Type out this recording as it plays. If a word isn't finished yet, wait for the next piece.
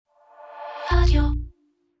רדיו.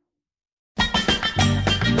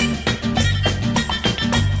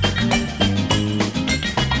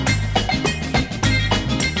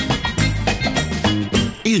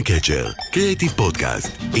 איר-קצ'ר, קריאיטיב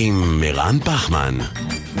פודקאסט, עם מירן פחמן.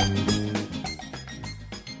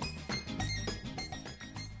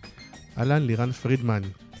 אהלן, לירן פרידמן.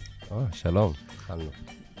 שלום, התחלנו.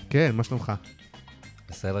 כן, מה שלומך?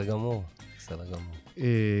 בסדר גמור, בסדר גמור.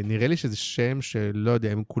 נראה לי שזה שם שלא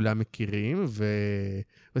יודע אם כולם מכירים,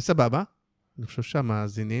 וסבבה. אני חושב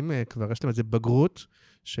שהמאזינים כבר יש להם איזה בגרות,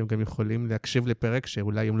 שהם גם יכולים להקשיב לפרק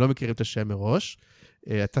שאולי הם לא מכירים את השם מראש.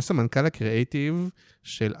 אתה סמנכ"ל הקריאיטיב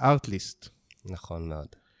של ארטליסט. נכון מאוד,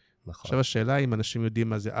 נכון. עכשיו השאלה אם אנשים יודעים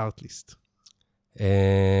מה זה ארטליסט.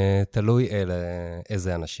 תלוי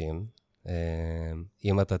איזה אנשים.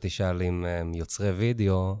 אם אתה תשאל אם הם יוצרי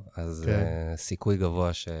וידאו, אז סיכוי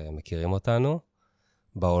גבוה שמכירים אותנו.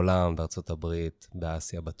 בעולם, בארצות הברית,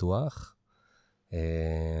 באסיה בטוח.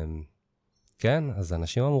 כן, אז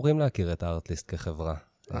אנשים אמורים להכיר את ארטליסט כחברה.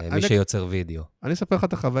 מי שיוצר וידאו. אני אספר לך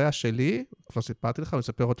את החוויה שלי, כבר סיפרתי לך, אני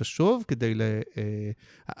אספר אותה שוב,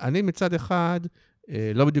 אני מצד אחד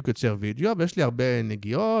לא בדיוק יוצר וידאו, אבל יש לי הרבה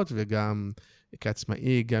נגיעות, וגם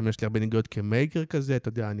כעצמאי, גם יש לי הרבה נגיעות כמייקר כזה, אתה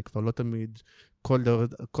יודע, אני כבר לא תמיד,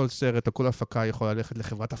 כל סרט או כל הפקה יכול ללכת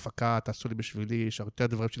לחברת הפקה, תעשו לי בשבילי, יש יותר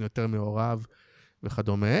דברים שאני יותר מעורב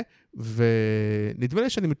וכדומה, ונדמה לי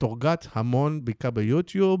שאני מתורגת המון, בעיקר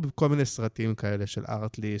ביוטיוב, כל מיני סרטים כאלה של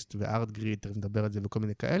ארטליסט וארטגריד, נדבר על זה וכל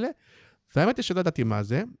מיני כאלה, והאמת היא שלא ידעתי מה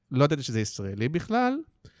זה, לא ידעתי שזה ישראלי בכלל,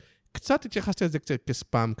 קצת התייחסתי לזה קצת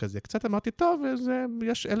כספאם כזה, קצת אמרתי, טוב,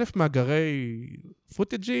 יש 1,000 מאגרי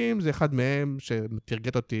פוטג'ים, זה אחד מהם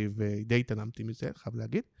שתרגט אותי ודי התעלמתי מזה, חייב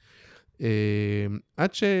להגיד.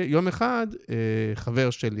 עד שיום אחד, חבר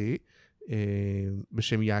שלי,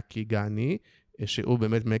 בשם יאקי גני, שהוא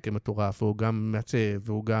באמת מייקר מטורף, והוא גם מעצב,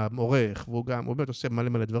 והוא גם עורך, הוא באמת עושה מלא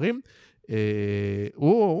מלא דברים,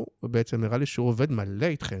 הוא בעצם נראה לי שהוא עובד מלא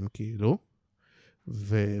איתכם, כאילו,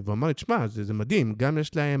 והוא אמר לי, תשמע, זה מדהים, גם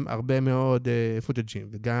יש להם הרבה מאוד פוטג'ים,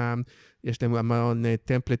 וגם יש להם המון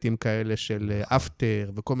טמפלטים כאלה של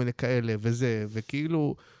אפטר, וכל מיני כאלה, וזה,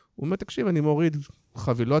 וכאילו, הוא אומר, תקשיב, אני מוריד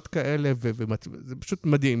חבילות כאלה, וזה פשוט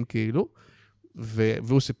מדהים, כאילו,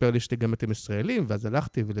 והוא סיפר לי שגם אתם ישראלים, ואז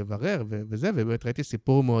הלכתי ולברר, וזה, ובאמת ראיתי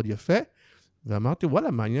סיפור מאוד יפה, ואמרתי,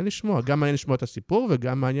 וואלה, מעניין לשמוע, גם מעניין לשמוע את הסיפור,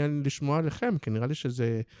 וגם מעניין לשמוע עליכם, כי נראה לי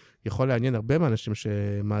שזה יכול לעניין הרבה מהאנשים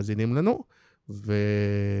שמאזינים לנו,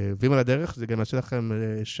 ואם על הדרך, זה גם יעשה לכם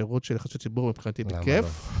שירות של יחסי ציבור מבחינתי בכיף,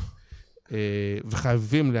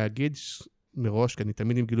 וחייבים להגיד מראש, כי אני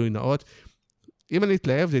תמיד עם גילוי נאות, אם אני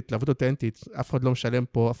אתלהב, זה התלהבות אותנטית, אף אחד לא משלם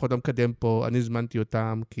פה, אף אחד לא מקדם פה, אני הזמנתי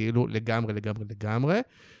אותם כאילו לגמרי.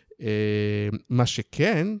 מה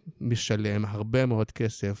שכן משלם הרבה מאוד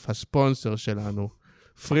כסף, הספונסר שלנו,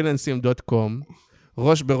 freelancing.com,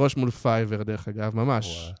 ראש בראש מול פייבר, דרך אגב,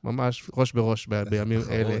 ממש ראש בראש בימים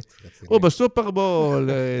אלה. הוא בסופרבול,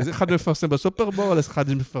 אחד מפרסם בסופרבול, אחד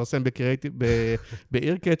מפרסם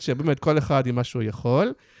באיר-קצ'ר, באמת כל אחד עם מה שהוא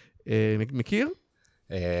יכול. מכיר?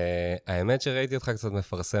 האמת שראיתי אותך קצת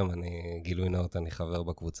מפרסם, אני גילוי נאות, אני חבר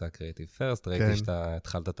בקבוצה קריאיטיב פרסט, ראיתי שאתה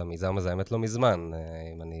התחלת את המיזם הזה, האמת לא מזמן,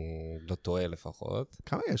 אם אני לא טועה לפחות.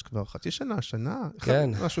 כמה יש כבר? חצי שנה? כן.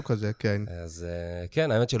 משהו כזה, כן. אז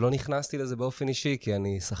כן, האמת שלא נכנסתי לזה באופן אישי, כי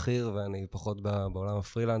אני שכיר ואני פחות בעולם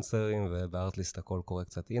הפרילנסרים, ובארטליסט הכל קורה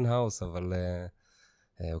קצת אין-האוס, אבל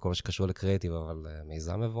כל מה שקשור לקריאיטיב, אבל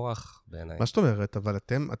מיזם מבורך בעיניי. מה זאת אומרת? אבל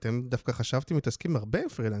אתם דווקא חשבתם, מתעסקים הרבה עם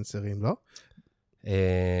פרילנסרים, לא?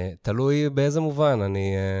 תלוי באיזה מובן,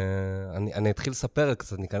 אני אתחיל לספר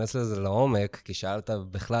קצת, ניכנס לזה לעומק, כי שאלת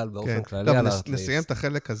בכלל באופן כללי על ארטליסט. נסיים את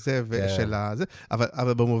החלק הזה של הזה,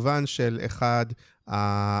 אבל במובן של אחד,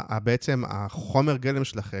 בעצם החומר גלם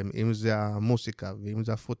שלכם, אם זה המוסיקה, ואם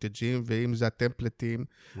זה הפוטג'ים, ואם זה הטמפלטים,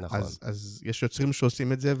 אז יש יוצרים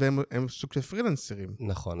שעושים את זה, והם סוג של פרילנסרים.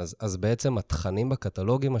 נכון, אז בעצם התכנים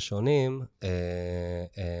בקטלוגים השונים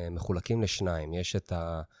מחולקים לשניים. יש את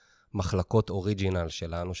מחלקות אוריג'ינל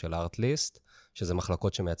שלנו, של ארטליסט, שזה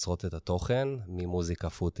מחלקות שמייצרות את התוכן, ממוזיקה,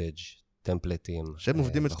 פוטג', טמפלטים. שהם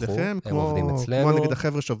עובדים אצלכם, כמו נגד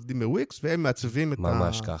החבר'ה שעובדים בוויקס, והם מעצבים את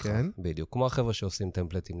ממש ככה, בדיוק. כמו החבר'ה שעושים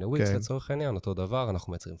טמפלטים לוויקס, לצורך העניין, אותו דבר,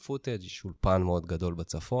 אנחנו מייצרים פוטג', יש אולפן מאוד גדול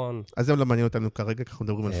בצפון. אז הם לא מעניין אותנו כרגע, כי אנחנו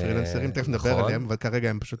מדברים על פרילנסרים, תכף נדבר עליהם, אבל כרגע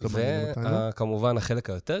הם פשוט לא מעניינים אותנו. וכמובן, החלק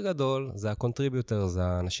היותר גדול, זה הקונטריביוטר, זה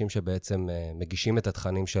האנשים שבעצם מגישים את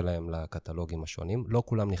התכנים שלהם לקטלוגים השונים. לא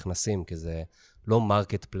כולם נכנסים, כי זה לא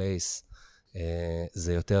מרקט פלייס,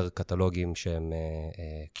 זה יותר קטלוגים שהם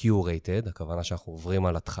curated, הכוונה שאנחנו עוברים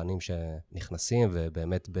על התכנים שנכנסים,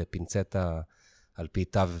 ובאמת בפינצטה, על פי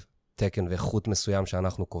תו תקן ואיכות מסוים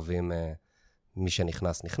שאנחנו קובעים מי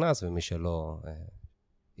שנכנס, נכנס, ומי שלא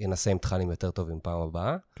ינסה עם תכנים יותר טובים פעם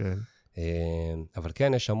הבאה. כן. אבל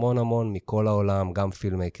כן, יש המון מכל העולם, גם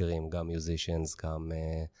פילמקרים, גם מיוזישנס, גם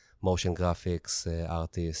motion graphics,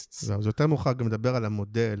 artists. זה יותר מאוחר גם לדבר על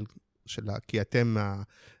המודל שלה, כי אתם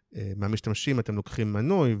מהמשתמשים, אתם לוקחים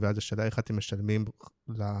מנוי, ואז השאלה איך אתם משלמים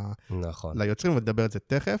נכון. ליוצרים, ונדבר את זה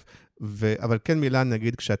תכף. אבל כן מילה,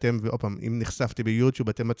 נגיד, כשאתם, ועוד פעם, אם נחשפתי ביוטיוב,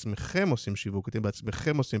 אתם בעצמכם עושים שיווק, אתם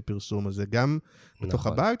בעצמכם עושים פרסום, אז זה גם בתוך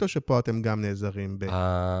הבית, או שפה אתם גם נעזרים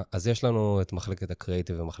אז יש לנו את מחלקת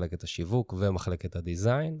הקריאיטיב ומחלקת השיווק ומחלקת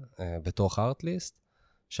הדיזיין בתוך ארטליסט,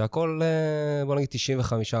 שהכל, בוא נגיד,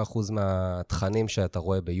 95% מהתכנים שאתה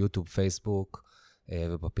רואה ביוטיוב, פייסבוק,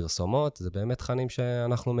 ובפרסומות, זה באמת תכנים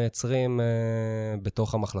שאנחנו מייצרים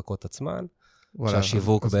בתוך המחלקות עצמן,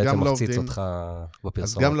 שהשיווק בעצם מפציץ אותך בפרסומות.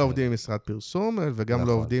 אז גם לא עובדים עם משרד פרסום, וגם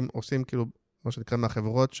לא עובדים, עושים כאילו, מה שנקרא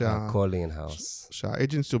מהחברות, הכל אין-האוס.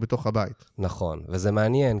 שהאג'נסי הוא בתוך הבית. נכון, וזה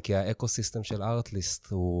מעניין, כי האקוסיסטם של ארטליסט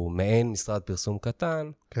הוא מעין משרד פרסום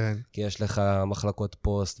קטן, כן. כי יש לך מחלקות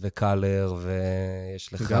פוסט וקלר,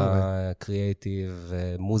 ויש לך קריאייטיב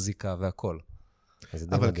ומוזיקה והכל.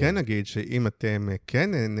 אבל כן נגיד שאם אתם כן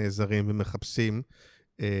נעזרים ומחפשים,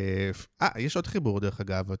 יש עוד חיבור דרך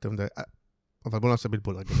אגב, אבל בואו נעשה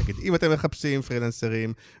בלבול רגע, נגיד, אם אתם מחפשים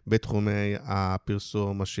פרילנסרים בתחומי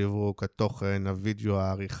הפרסום, השיווק, התוכן, הוידאו,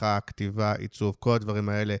 העריכה, הכתיבה, עיצוב, כל הדברים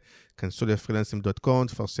האלה, כנסו לפרילנסים.com,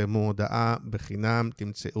 תפרסמו הודעה בחינם,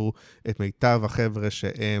 תמצאו את מיטב החבר'ה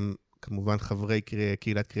שהם כמובן חברי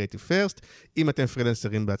קהילת Creative First. אם אתם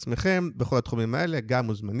פרילנסרים בעצמכם, בכל התחומים האלה, גם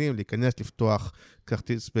מוזמנים להיכנס, לפתוח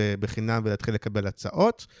כרטיס בחינם ולהתחיל לקבל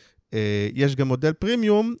הצעות. יש גם מודל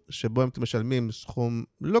פרימיום, שבו אתם משלמים סכום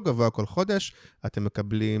לא גבוה כל חודש, אתם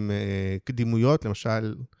מקבלים קדימויות,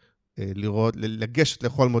 למשל, לגשת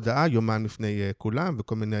לכל מודעה, יומן לפני כולם,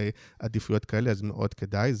 וכל מיני עדיפויות כאלה, אז מאוד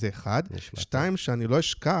כדאי, זה אחד. שתיים, שאני לא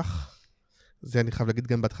אשכח, זה אני חייב להגיד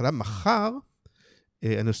גם בהתחלה, מחר,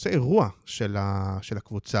 אני עושה אירוע של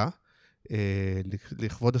הקבוצה,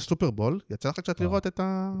 לכבוד הסופרבול. יצא לך קצת לראות את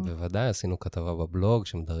בוודאי, עשינו כתבה בבלוג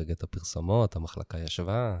שמדרג את הפרסומות, המחלקה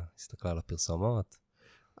ישבה, הסתכלה על הפרסומות.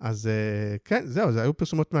 אז כן, זהו, זה היו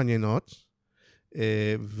פרסומות מעניינות,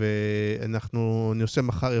 ואנחנו נעשה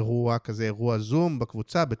מחר אירוע כזה, אירוע זום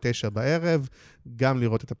בקבוצה, 9 בערב, גם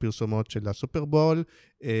לראות את הפרסומות של הסופרבול.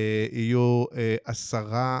 יהיו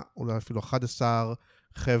 10, אולי אפילו 11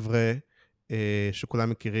 חבר'ה, שכולם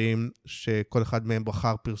מכירים, שכל אחד מהם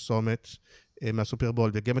בחר פרסומת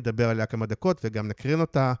מהסופרבול, וגם מדבר עליה כמה דקות, וגם נקרין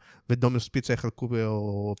אותה, ודומינוס פיצה יחלקו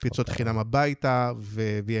פיצות חינם הביתה,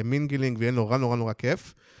 ויהיה מינגלינג, ויהיה נורא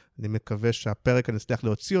כיף. אני מקווה שהפרק אני אצליח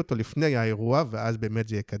להוציא אותו לפני האירוע, ואז באמת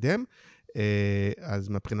זה יקדם. אז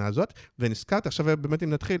מהבחינה הזאת. ונזכרת, עכשיו באמת אם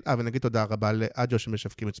נתחיל, ונגיד תודה רבה לאג'ו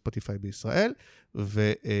שמשווקים את ספוטיפיי בישראל,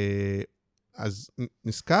 אז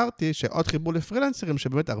נזכרתי שעוד חיבור לפרילנסרים,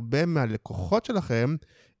 שבאמת הרבה מהלקוחות שלכם,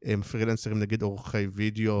 הם פרילנסרים נגיד עורכי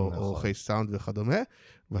וידאו, נכון. עורכי סאונד וכדומה,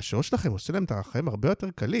 והשירות שלכם עושה להם את החיים הרבה יותר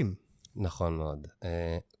קלים. נכון מאוד.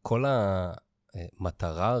 כל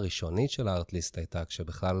המטרה הראשונית של הארטליסט הייתה,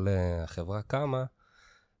 כשבכלל החברה קמה,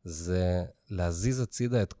 זה להזיז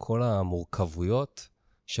הצידה את כל המורכבויות,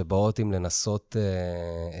 שבאות עם לנסות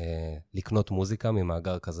לקנות מוזיקה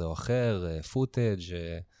ממאגר כזה או אחר, פוטאג'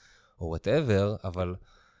 או whatever, אבל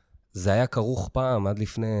זה היה כרוך פעם, עד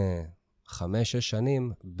לפני 5-6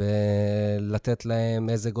 שנים, בלתת להם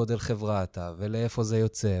איזה גודל חברה אתה, ולאיפה זה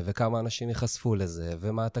יוצא, וכמה אנשים יחשפו לזה,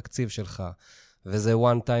 ומה התקציב שלך, וזה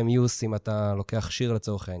one time use אם אתה לוקח שיר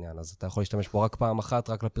לצורך העניין, אז אתה יכול להשתמש בו רק פעם אחת,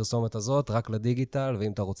 רק לפרסומת הזאת, רק לדיגיטל,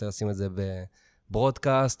 ואם אתה רוצה לשים את זה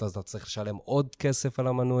בברודקאסט, אז אתה צריך לשלם עוד כסף על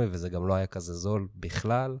המנוי, וזה גם לא היה כזה זול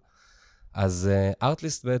בכלל. אז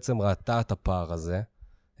ארטליסט בעצם ראתה את הפער הזה,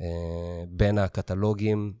 בין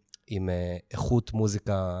הקטלוגים עם איכות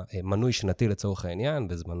מוזיקה, מנוי שנתי לצורך העניין,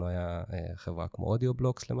 בזמנו היה חברה כמו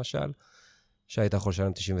אודיובלוקס למשל, שהיית יכול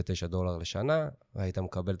לשלם $99 לשנה, והיית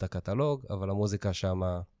מקבל את הקטלוג, אבל המוזיקה שם,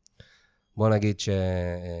 בוא נגיד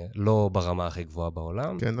שלא ברמה הכי גבוהה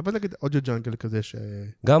בעולם. כן, אבל נגיד אודיו ג'אנגל כזה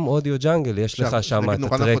גם אודיו ג'אנגל, יש לך שם את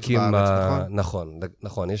הטרקים, נכון?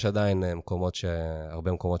 נכון, יש עדיין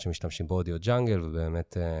הרבה מקומות שמשתמשים באודיו ג'אנגל,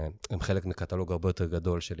 ובאמת הם חלק מקטלוג הרבה יותר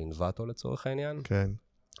גדול של אינבטו לצורך העניין. כן.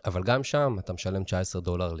 אבל גם שם אתה משלם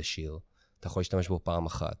 $19 לשיר, אתה יכול להשתמש בו פעם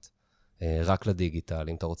אחת, רק לדיגיטל,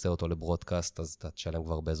 אם אתה רוצה אותו לברודקאסט, אז אתה תשלם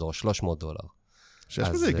כבר באזור $300. שיש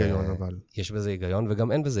בזה היגיון, אבל. יש בזה היגיון,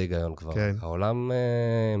 וגם אין בזה היגיון כבר. כן. העולם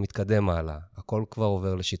מתקדם הלאה, הכל כבר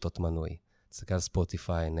עובר לשיטות מנוי. תסתכל על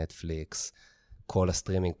ספוטיפיי, נטפליקס, כל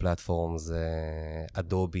הסטרימינג פלטפורמס,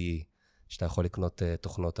 אדובי, שאתה יכול לקנות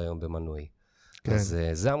תוכנות היום במנוי. כן. אז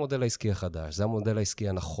זה המודל העסקי החדש, זה המודל העסקי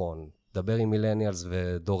הנכון. דבר עם מילניאלס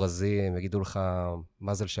ודור הזי, הם יגידו לך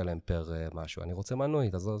מה זה לשלם פר משהו. אני רוצה מנוי,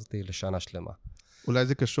 תעזור אותי לשנה שלמה. אולי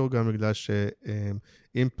זה קשור גם בגלל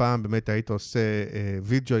שאם פעם באמת היית עושה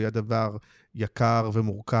וידאו, היה דבר יקר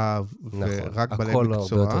ומורכב, ורק בעלי מקצוע. הכל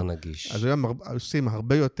הרבה יותר נגיש. אז היום עושים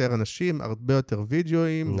הרבה יותר אנשים, הרבה יותר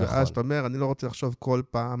וידאוים, ואז אתה אומר, אני לא רוצה לחשוב כל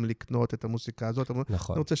פעם לקנות את המוסיקה הזאת, אני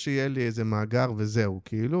רוצה שיהיה לי איזה מאגר וזהו,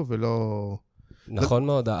 כאילו, ולא... נכון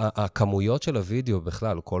מאוד, הכמויות של הוידאו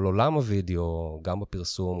בכלל, כל עולם הוידאו, גם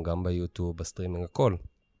בפרסום, גם ביוטיוב, בסטרימינג, הכל.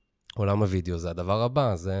 עולם הוידאו זה הדבר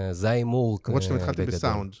הבא, זה האימור. למרות שאתם התחלתי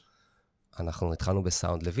בסאונד. אנחנו התחלנו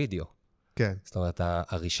בסאונד לוידאו. כן. זאת אומרת,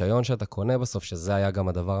 הרישיון שאתה קונה בסוף, שזה היה גם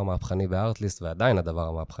הדבר המהפכני בארטליסט, ועדיין הדבר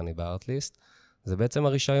המהפכני בארטליסט, זה בעצם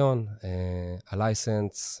הרישיון.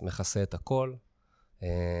 הלייסנס מכסה את הכל.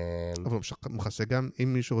 אבל מכסה גם,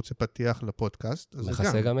 אם מישהו רוצה פתיח לפודקאסט, אז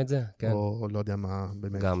מכסה גם את זה, כן. או לא יודע מה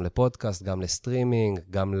באמת. גם לפודקאסט, גם לסטרימינג,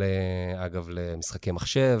 גם אגב למשחקי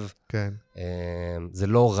מחשב. כן. זה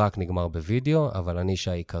לא רק נגמר בווידאו, אבל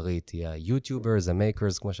הנישה העיקרית היא היוטיוברס,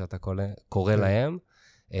 המייקרס, כמו שאתה קורא להם,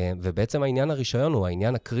 ובעצם העניין הראשון הוא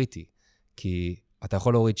העניין הקריטי, כי אתה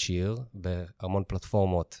יכול להוריד שיר בהמון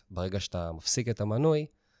פלטפורמות, ברגע שאתה מפסיק את המנוי,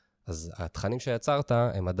 אז התכנים שיצרת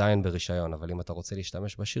הם עדיין ברישיון, אבל אם אתה רוצה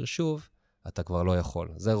להשתמש בשיר שוב, אתה כבר לא יכול.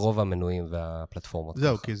 זה רוב המנויים והפלטפורמות.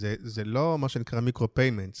 זהו, כי זה לא מה שנקרא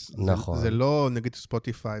מיקרו-פיימנטס. נכון. זה לא, נגיד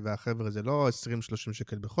ספוטיפיי והחבר'ה, זה לא 20-30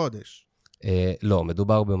 שקל בחודש. לא,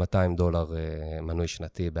 מדובר ב$200 מנוי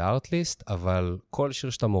שנתי בארטליסט, אבל כל שיר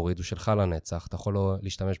שאתה מוריד הוא שלך לנצח, אתה יכול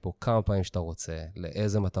להשתמש בו כמה פעמים שאתה רוצה,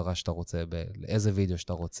 לאיזה מטרה שאתה רוצה, לאיזה וידאו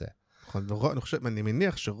שאתה רוצה. אני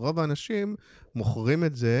מניח שרוב האנשים מוכרים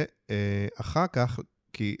את זה אחר כך,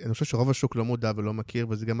 כי אני חושב שרוב השוק לא מודע ולא מכיר,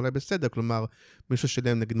 וזה גם אולי בסדר, כלומר, מישהו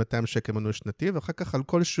שלם נגיד 200 שקל מנוי שנתי, ואחר כך על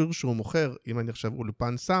כל שיר שהוא מוכר, אם אני עכשיו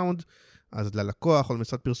אולפן סאונד, אז ללקוח או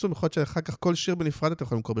למשרד פרסום, יכול להיות שאחר כך כל שיר בנפרד אתה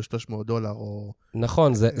יכול למכור ב$300 או...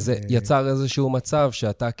 נכון, זה יצר איזשהו מצב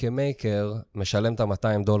שאתה כמייקר משלם את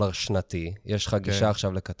 $200 שנתי, יש לך גישה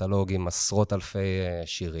עכשיו לקטלוג עם עשרות אלפי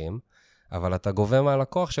שירים, אבל אתה גובה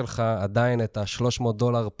מהלקוח שלך עדיין את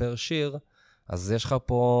 $300 פר שיר, אז יש לך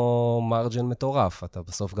פה מרג'ן מטורף, אתה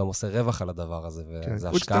בסוף גם עושה רווח על הדבר הזה, וזו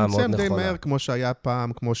השקעה מאוד נכונה. הוא הצטמצם די מהר, כמו שהיה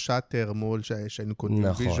פעם, כמו שאטר מול שהיינו קודמים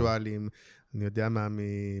ויזואלים, אני יודע מה,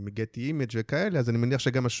 מגטי אימג' וכאלה, אז אני מניח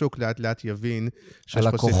שגם השוק לאט לאט יבין שיש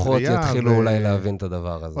פה ספרייה. הלקוחות יתחילו אולי להבין את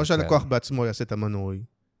הדבר הזה. או שהלקוח בעצמו יעשה את המנוי.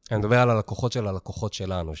 אני מדבר על הלקוחות של הלקוחות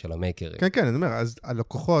שלנו, של המייקרים. כן, כן, אני אומר, אז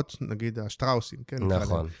הלקוחות, נגיד השטראוסים, כן?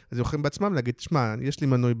 נכון. אז הם יכולים בעצמם להגיד, תשמע, יש לי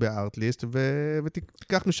מנוי בארטליסט,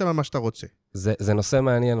 ותיקח משם מה שאתה רוצה. זה נושא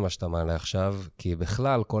מעניין מה שאתה מעלה עכשיו, כי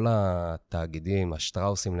בכלל כל התאגידים,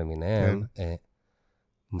 השטראוסים למיניהם,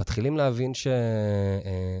 מתחילים להבין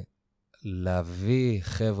להביא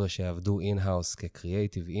חבר'ה שיעבדו אין-האוס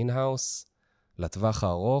כקריאייטיב אין-האוס, לטווח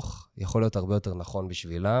הארוך, יכול להיות הרבה יותר נכון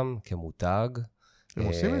בשבילם, כמותג, הם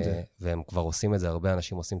עושים את זה. והם כבר עושים את זה, הרבה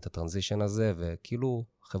אנשים עושים את הטרנזישן הזה, וכאילו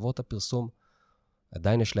חברות הפרסום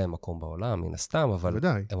עדיין יש להם מקום בעולם, מן הסתם, אבל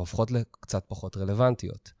הן הופכות לקצת פחות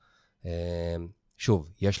רלוונטיות.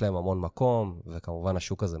 שוב, יש להם המון מקום, וכמובן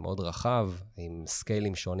השוק הזה מאוד רחב, עם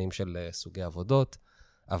סקיילים שונים של סוגי עבודות,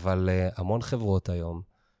 אבל המון חברות היום,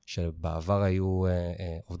 שבעבר היו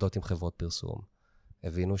עובדות עם חברות פרסום,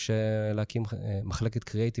 הבינו שלהקים מחלקת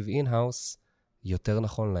קריאייטיב אין-האוס יותר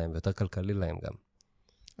נכון להם, ויותר כלכלי להם גם.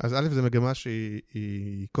 אז א', זו מגמה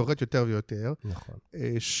שהיא קורית יותר ויותר. נכון.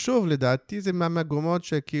 שוב, לדעתי זה מהמגמות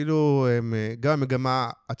שכאילו, גם המגמה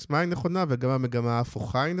עצמה היא נכונה, וגם המגמה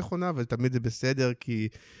ההפוכה היא נכונה, ותמיד זה בסדר, כי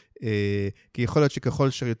יכול להיות שככל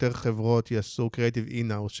שיותר חברות יעשו קריאייטיב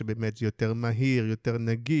אין-האוס, שבאמת זה יותר מהיר, יותר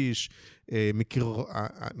נגיש,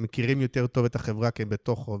 מכירים יותר טוב את החברה כי הם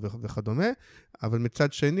בתוכו וכדומה, אבל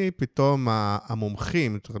מצד שני, פתאום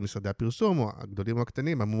המומחים, משרדי הפרסום, או הגדולים או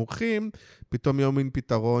הקטנים, המומחים, פתאום יהיו מין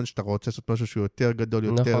פתרון שאתה רוצה לעשות משהו שהוא יותר גדול,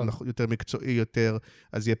 יותר מקצועי, יותר,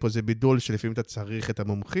 אז יהיה פה זה בידול שלפעמים אתה צריך את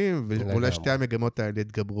המומחים, ואולי שתי המגמות האלה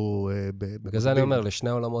התגברו בגלל זה אני אומר, לשני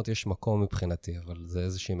העולמות יש מקום מבחינתי, אבל זה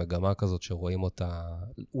איזושהי מגמה כזאת שרואים אותה,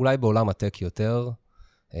 אולי בעולם הטק יותר,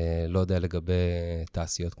 לא יודע לגבי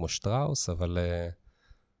תעשיות כמו שטראוס,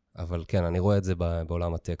 אבל כן, אני רואה את זה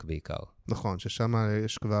בעולם הטק בעיקר. נכון, ששם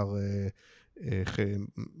יש כבר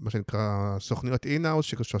מה שנקרא סוכניות אין-האוס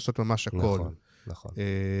שעושות ממש הכל. נכון, נכון.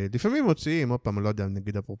 לפעמים מוציאים, עוד פעם, לא יודע,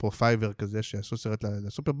 נגיד אפרופו פייבר כזה שעשו סרט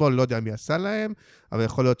לסופרבול, לא יודע מי עשה להם, אבל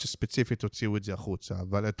יכול להיות שספציפית הוציאו את זה החוצה.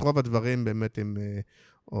 אבל את רוב הדברים באמת הם,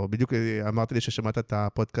 או בדיוק אמרתי לי ששמעת את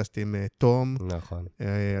הפודקאסט עם תום, נכון.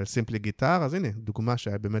 על סימפלי גיטר, אז הנה, דוגמה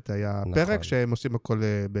שבאמת היה פרק שהם עושים הכל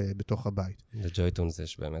בתוך הבית. לג'ויטונס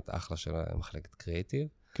יש באמת אחלה של מחלקת קריאיטיב.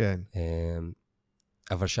 כן.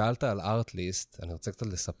 אבל שאלת על ארטליסט, אני רוצה קצת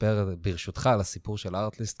לספר ברשותך על הסיפור של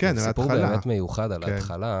ארטליסט. כן, על ההתחלה. סיפור באמת מיוחד על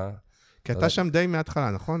ההתחלה. כי אתה שם די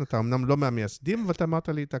מההתחלה, נכון? אתה אמנם לא מהמייסדים, אבל אתה אמרת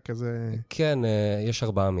לי את כזה... כן, יש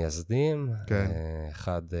 4 מייסדים. כן.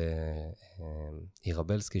 אחד, אירה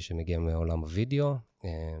בלסקי, שמגיע מעולם הוידאו,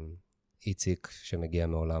 איציק, שמגיע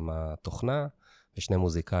מעולם התוכנה, ו2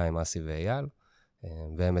 מוזיקאים, אסי ואייל,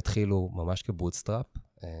 והם התחילו ממש כבוטסטראפ.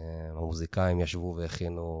 המוזיקאים ישבו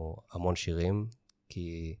והכינו המון שירים,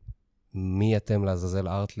 כי מי אתם לעזאזל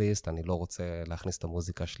ארטליסט? אני לא רוצה להכניס את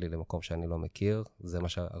המוזיקה שלי למקום שאני לא מכיר. זה מה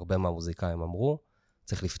שהרבה מהמוזיקאים אמרו.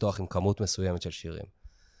 צריך לפתוח עם כמות מסוימת של שירים.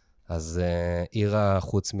 אז אירה,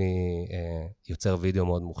 חוץ מיוצר וידאו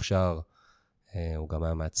מאוד מוכשר, הוא גם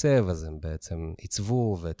היה מעצב, אז הם בעצם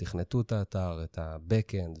עיצבו ותכנתו את האתר, את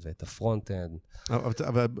ה-Backend ואת ה-Frontend.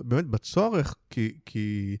 אבל באמת בצורך,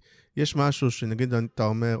 כי יש משהו שנגיד אתה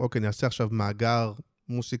אומר, אוקיי, נעשה עכשיו מאגר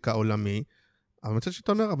מוסיקה עולמי, אבל מצד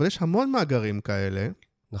שאתה אומר, אבל יש המון מאגרים כאלה.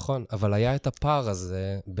 נכון, אבל היה את הפער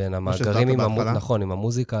הזה בין המאגרים עם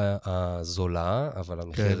המוזיקה הזולה, אבל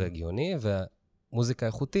המחיר הגיוני, ומוזיקה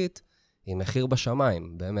איכותית עם מחיר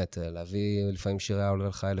בשמיים, באמת, להביא לפעמים שירי עולה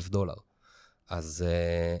לך $1,000. אז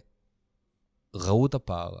ראו את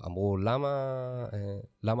הפער, אמרו,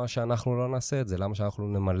 למה שאנחנו לא נעשה את זה? למה שאנחנו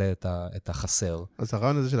לא נמלא את החסר? אז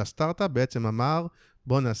הרעיון הזה של הסטארט-אפ בעצם אמר,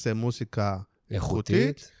 בוא נעשה מוזיקה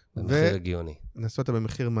איכותית, במחיר הגיוני. נעשה אותה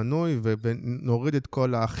במחיר מנוי, ונוריד את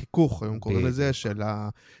כל החיכוך, היום קוראים לזה, של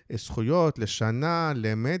הזכויות, לשנה,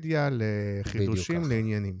 למדיה, לחידושים,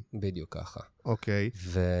 לעניינים. בדיוק ככה. אוקיי.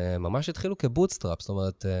 וממש התחילו כבוטסטראפ, זאת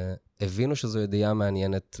אומרת, הבינו שזו ידיעה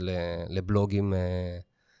מעניינת לבלוגים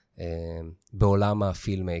בעולם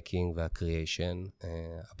הפילמייקינג והקריאיישן.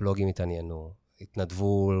 הבלוגים התעניינו,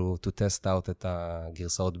 התנדבו to test out את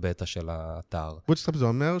הגרסאות בטא של האתר. בוטסטראפ זה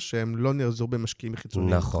אומר שהם לא נעזרו במשקיעים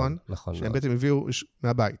חיצוניים, נכון? נכון. שהם בעצם הביאו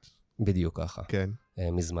מהבית. בדיוק ככה. כן.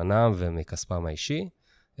 מזמנם ומכספם האישי,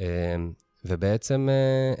 ובעצם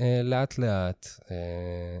לאט לאט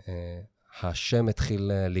השם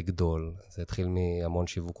התחיל לגדול, זה התחיל מהמון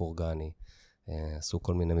שיווק אורגני, עשו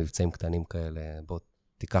כל מיני מבצעים קטנים כאלה, בוא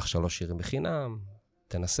תיקח 3 שירים בחינם,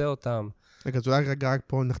 תנסה אותם. רגע, אז אולי רגע רק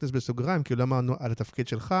פה נכניס בסוגריים, כי לא אמרנו על התפקיד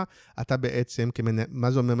שלך, אתה בעצם,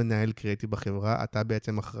 מה זה אומר מנהל קריאיטיב בחברה? אתה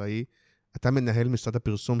בעצם אחראי, אתה מנהל משרד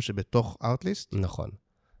הפרסום שבתוך ארטליסט? נכון.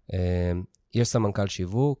 יש סמנכ"ל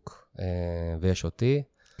שיווק, ויש אותי.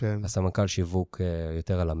 כן. הסמנכ"ל שיווק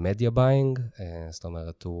יותר על המדיה ביינג, זאת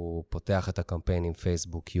אומרת, הוא פותח את הקמפיינים,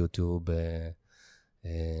 פייסבוק, יוטיוב,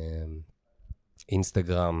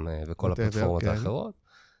 אינסטגרם וכל הפלטפורמות האחרות.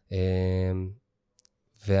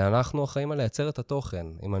 ואנחנו אחראים על לייצר את התוכן.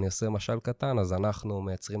 אם אני עושה משל קטן, אז אנחנו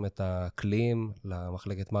מייצרים את הכלים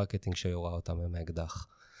למחלקת מרקטינג שיורה אותם מהאקדח.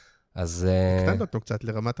 אז... קטנת אותו קצת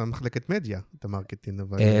לרמת המחלקת מדיה, את המרקטינג,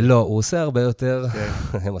 אבל... לא, הוא עושה הרבה יותר,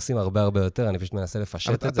 הם עושים הרבה הרבה יותר, אני פשוט מנסה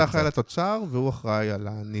לפשט את זה. אתה אחראי על התוצר, והוא אחראי על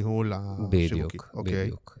הניהול השיווקי.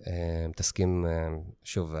 בדיוק. מתעסקים,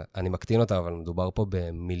 שוב, אני מקטין אותם, אבל מדובר פה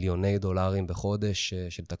במיליוני דולרים בחודש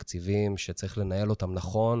של תקציבים, שצריך לנהל אותם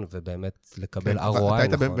נכון, ובאמת לקבל ROI נכון. אתה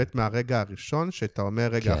היית באמת מהרגע הראשון, שאתה אומר,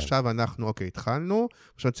 רגע, עכשיו אנחנו, אוקיי, התחלנו,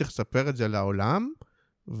 עכשיו צריך לספר את זה לעולם,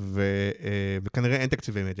 וכנראה אין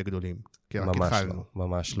תקציבי מדיה גדולים, כי רק התחלנו.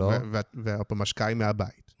 ממש לא. והמשקעה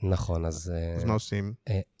מהבית. נכון, אז מה עושים?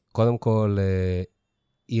 קודם כל,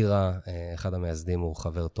 אירה, אחד המייסדים, הוא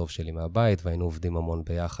חבר טוב שלי מהבית, והיינו עובדים המון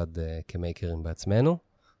ביחד כמייקרים בעצמנו.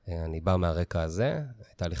 אני בא מהרקע הזה,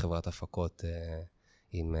 הייתה לי חברת הפקות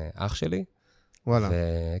עם אח שלי. וואלה.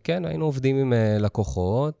 וכן, היינו עובדים עם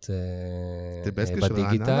לקוחות בדיגיטל. זה בלסקי של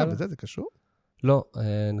רעננה וזה, זה קשור? לא,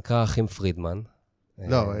 נקרא אחים פרידמן.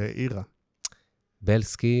 לא, אירה.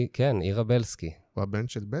 בלסקי, כן, אירה בלסקי. הוא הבן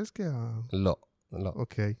של בלסקי? לא, לא.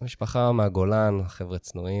 אוקיי. משפחה מהגולן, חבר'ה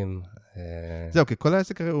צנועים. זהו, כי כל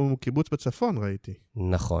העסק הוא קיבוץ בצפון, ראיתי.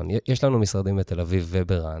 נכון. יש לנו משרדים בתל אביב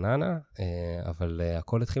וברעננה, אבל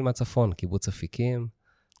הכל התחיל מהצפון, קיבוץ אפיקים,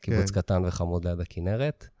 קיבוץ קטן וחמוד ליד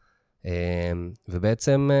הכנרת.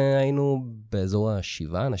 ובעצם היינו באזור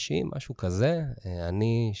 7 אנשים, משהו כזה.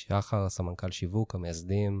 אני, שחר, סמנכ"ל שיווק,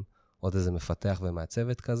 המייסדים, עוד איזה מפתח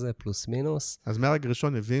ומעצבת כזה, פלוס מינוס. אז מהרגע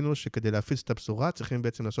ראשון הבינו שכדי להפיץ את הבשורה, צריכים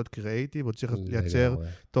בעצם לעשות קריאיטיב, או צריך לייצר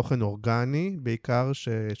תוכן אורגני, בעיקר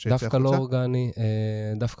שיצא החוצה?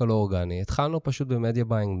 דווקא לא אורגני. התחלנו פשוט במדיה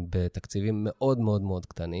ביינג בתקציבים מאוד מאוד מאוד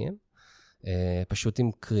קטנים, פשוט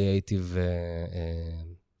עם קריאיטיב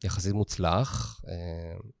יחסית מוצלח.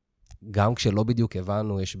 גם כשלא בדיוק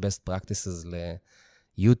הבנו, יש best practices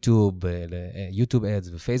יוטיוב אדס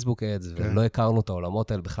ופייסבוק אדס, ולא הכרנו את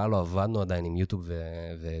העולמות האלה, בכלל לא עבדנו עדיין עם יוטיוב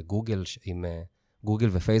וגוגל, עם גוגל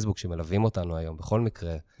ופייסבוק שמלווים אותנו היום, בכל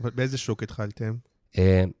מקרה. באיזה שוק התחלתם?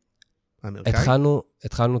 האמריקאי?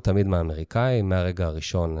 התחלנו תמיד מהאמריקאי, מהרגע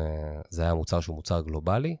הראשון זה היה מוצר שהוא מוצר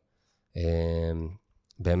גלובלי.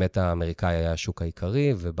 באמת האמריקאי היה השוק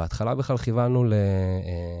העיקרי, ובהתחלה בכלל כיוונו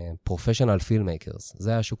לפרופשיונל פילמקרס. זה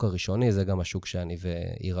היה השוק הראשוני, זה גם השוק שאני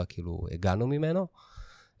ואירה כאילו הגענו ממנו,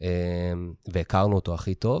 והכרנו אותו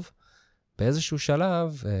הכי טוב. באיזשהו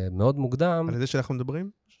שלב, מאוד מוקדם... על איזה שאנחנו מדברים?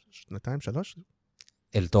 2-3?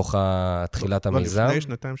 אל תוך תחילת המיזם.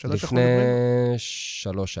 לפני 2-3 אנחנו מדברים? לפני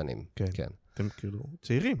 3 שנים, כן. אתם כאילו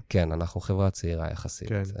צעירים. כן, אנחנו חברה צעירה יחסית.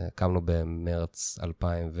 כן. קמנו במרץ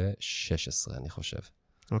 2016, אני חושב.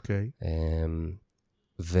 אוקיי.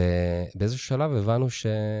 ובאיזשהו שלב הבנו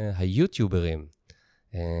שהיוטיוברים,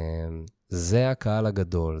 זה הקהל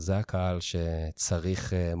הגדול, זה הקהל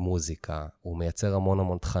שצריך מוזיקה, הוא מייצר המון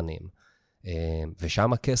המון תכנים,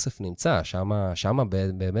 ושם הכסף נמצא, שם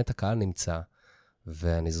באמת הקהל נמצא,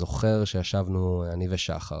 ואני זוכר שישבנו, אני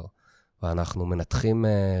ושחר, ואנחנו מנתחים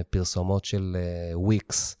פרסומות של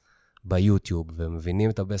וויקס ביוטיוב, ומבינים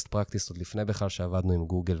את ה-best practice עוד לפני בכלל שעבדנו עם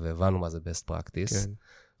גוגל, והבנו מה זה best practice. כן.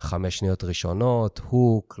 5 שניות ראשונות,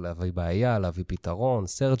 הוק, להביא בעיה, להביא פתרון,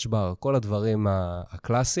 search bar, כל הדברים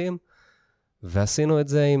הקלאסיים, ועשינו את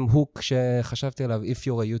זה עם הוק שחשבתי עליו, if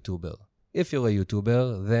you're a YouTuber. If you're a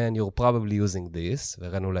YouTuber, then you're probably using this,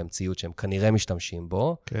 והראינו להם ציוד שהם כנראה משתמשים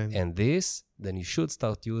בו, כן. and this, then you should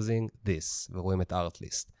start using this, ורואים את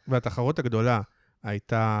Artlist. והתחרות הגדולה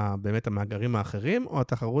הייתה באמת המאגרים האחרים, או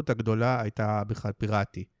התחרות הגדולה הייתה בכלל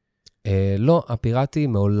פיראטי? לא, הפיראטי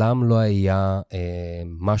מעולם לא היה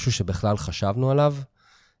משהו שבכלל חשבנו עליו.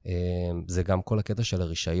 זה גם כל הקטע של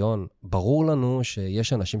הרישיון. ברור לנו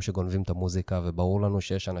שיש אנשים שגונבים את המוזיקה, וברור לנו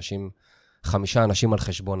שיש 5 אנשים על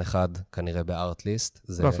חשבון אחד, כנראה בארטליסט.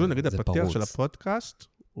 לא, אפילו נגיד הפתיח של הפודקאסט,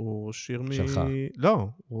 הוא שיר שלך. לא,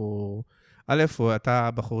 א', אתה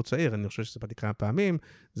בחור צעיר, אני חושב שספרתי כמה פעמים,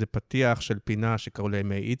 זה פתיח של פינה שקראו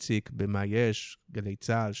להם איציק, במה יש, גלי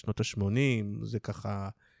צהל, שנות ה-80, זה ככה,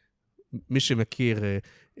 מי שמכיר,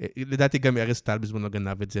 לדעתי גם ארז טל בזמנו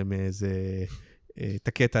גנב את זה מאיזה, את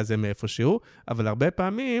הקטע הזה מאיפשהו, אבל הרבה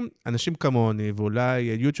פעמים, אנשים כמוני, ואולי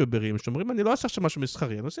יוטיוברים, שאומרים, אני לא עושה עכשיו משהו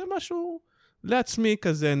מסחרי, אני עושה משהו לעצמי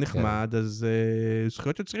כזה נחמד, אז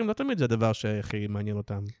זכויות יוצרים לא תמיד זה הדבר שהכי מעניין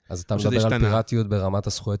אותם. אז אתה מדבר על פיראטיות ברמת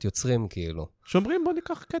הזכויות יוצרים, כאילו. שאומרים, בוא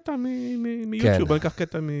ניקח קטע מיוטיוב, בוא ניקח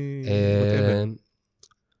קטע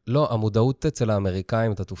לא, המודעות אצל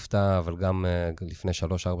האמריקאים, אתה תופתע, אבל גם לפני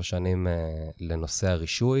 3-4 שנים לנושא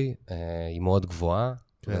הרישוי, היא מאוד גבוהה,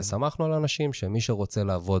 ושמחנו על אנשים שמי שרוצה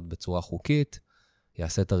לעבוד בצורה חוקית,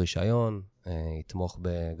 יעשה את הרישיון, יתמוך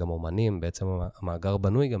גם אומנים, בעצם המאגר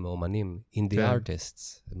בנוי גם מאומנים, indie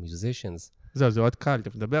artists, musicians. זה עוד קהל, אתה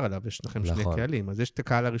מדבר עליו, יש לכם שני קהלים, אז יש את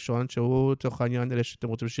הקהל הראשון שהוא, תוך העניין, אלה שאתם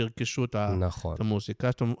רוצים שירכשו את המוזיקה,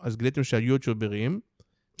 אז גיליתם שהיוטיוברים,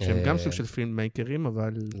 שהם גם סוג של פילממייקרים,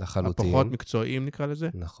 אבל הפחות מקצועיים נקרא לזה.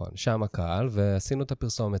 נכון, שם הקהל, ועשינו את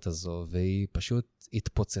הפרסומת הזו, והיא פשוט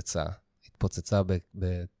התפוצצה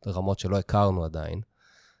ברמות שלא הכרנו עדיין.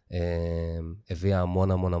 הביאה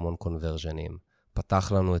המון קונברז'נים,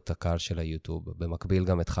 פתח לנו את הקהל של היוטיוב, במקביל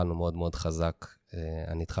גם התחלנו מאוד מאוד חזק,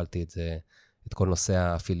 אני התחלתי את כל נושא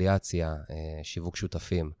האפיליאציה, שיווק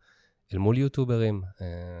שותפים, אל מול יוטיוברים,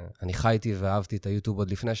 אני חייתי ואהבתי את היוטיוב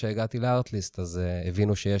עוד לפני שהגעתי לארטליסט, אז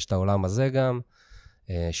הבינו שיש את העולם הזה גם,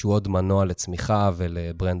 שהוא עוד מנוע לצמיחה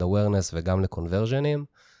ולברנד אווירנס וגם לקונברז'נים.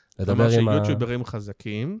 כלומר שיוטיוברים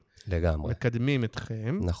חזקים, לגמרי. מקדמים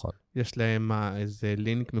אתכם. נכון. יש להם איזה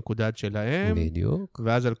לינק מקודד שלהם. בדיוק.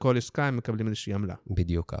 ואז על כל עסקה הם מקבלים איזושהי עמלה.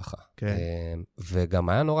 בדיוק ככה. כן. וגם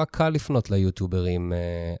היה נורא קל לפנות ליוטיוברים,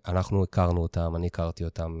 אנחנו הכרנו אותם, אני הכרתי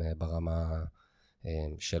אותם ברמה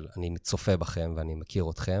של אני צופה בכם ואני מכיר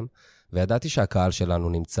אתכם, וידעתי שהקהל שלנו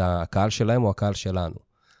נמצא, הקהל שלהם הוא הקהל שלנו.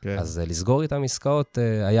 כן. אז לסגור איתם עסקאות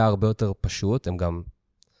היה הרבה יותר פשוט, הם גם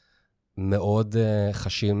מאוד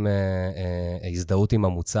חשים הזדהות עם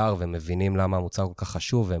המוצר, ומבינים למה המוצר כל כך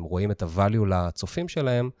חשוב, והם רואים את ה-value לצופים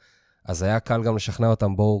שלהם, אז היה קל גם לשכנע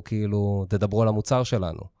אותם, בואו כאילו תדברו על המוצר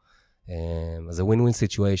שלנו. אז זה win-win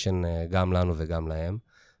situation גם לנו וגם להם.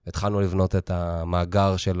 התחלנו לבנות את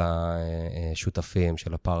המאגר של השותפים,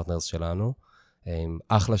 של הפרטנרס שלנו, עם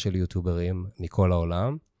אחלה של יוטיוברים מכל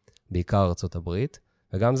העולם, בעיקר ארצות הברית,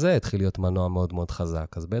 וגם זה התחיל להיות מנוע מאוד מאוד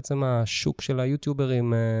חזק. אז בעצם השוק של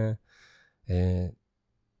היוטיוברים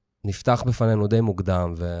נפתח בפנינו די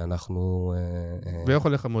מוקדם, ואנחנו... ואיך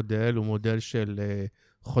הולך המודל? הוא מודל של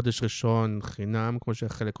חודש ראשון חינם, כמו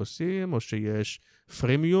שחלק עושים, או שיש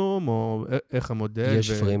פרימיום, או איך המודל?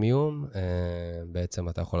 יש פרימיום, בעצם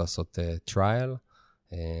אתה יכול לעשות טרייל,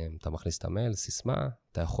 אתה מכניס את המייל, סיסמה,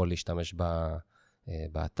 אתה יכול להשתמש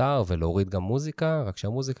באתר ולהוריד גם מוזיקה, רק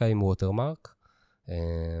שהמוזיקה היא עם ווטרמרק,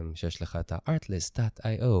 שיש לך את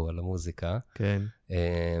ה-artlist.io על המוזיקה. כן.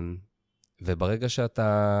 וברגע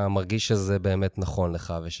שאתה מרגיש שזה באמת נכון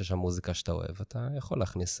לך, ושיש שם מוזיקה שאתה אוהב, אתה יכול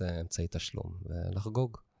להכניס אמצעי תשלום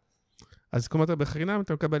ולחגוג. אז כמו אתה בחינם,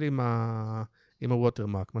 אתה מקבל עם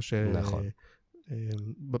הווטרמרק, מה ש... נכון.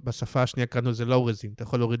 בשפה השנייה קראנו זה לואו-רזים, אתה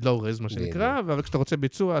יכול להוריד לואו-רז, מה שנקרא, אבל כשאתה רוצה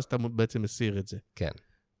ביצוע, אז אתה בעצם מסיר את זה. כן.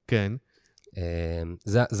 כן.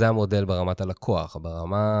 זה המודל ברמת הלקוח.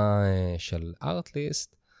 ברמה של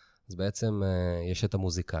ארטליסט, אז בעצם יש את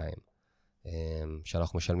המוזיקאים,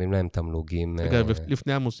 שאנחנו משלמים להם תמלוגים. רגע,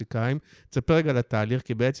 לפני המוזיקאים, תספר רגע לתהליך,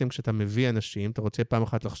 כי בעצם כשאתה מביא אנשים, אתה רוצה פעם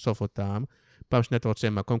אחת לחשוף אותם, פעם שנייה אתה רוצה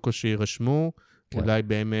מקום כל שירשמו, אולי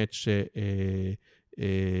באמת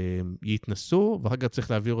שיתנסו, ואחר כך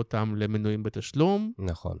צריך להעביר אותם למנויים בתשלום.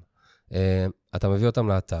 נכון. אתה מביא אותם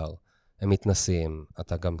לאתר, הם מתנסים,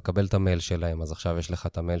 אתה גם מקבל את המייל שלהם, אז עכשיו יש לך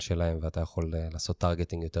את המייל שלהם, ואתה יכול לעשות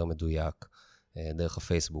טרגטינג יותר מדויק, דרך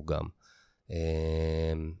הפייסבוק גם.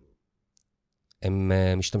 הם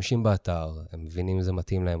משתמשים באתר, הם מבינים אם זה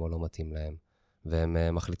מתאים להם או לא מתאים להם,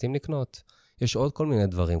 והם מחליטים לקנות. יש עוד כל מיני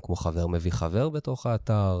דברים, כמו חבר מביא חבר בתוך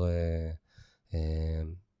האתר.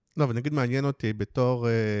 לא, אבל נגיד מעניין אותי בתור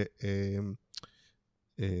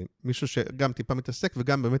מישהו שגם טיפה מתעסק,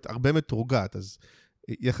 וגם באמת הרבה מתורגת, אז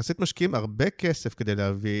יחסית משקיעים הרבה כסף כדי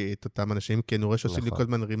להביא את אותם אנשים, כי אני רואה שעושים לי כל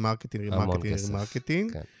הזמן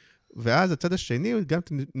רימרקטינג, ואז הצד השני,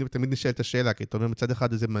 גם תמיד נשאלת השאלה, כי אתה אומר מצד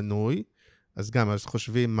אחד זה מנוי, אז גם, אז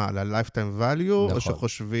חושבים על ה-lifetime value, או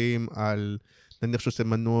שחושבים על, נניח שעושה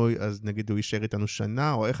מנוי, אז נגיד הוא יישאר איתנו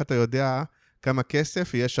שנה, או איך אתה יודע כמה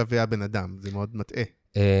כסף יהיה שווה הבן אדם, זה מאוד מטעה.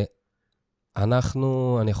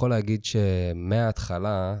 אני יכול להגיד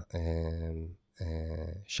שמההתחלה,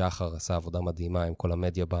 שחר עשה עבודה מדהימה עם כל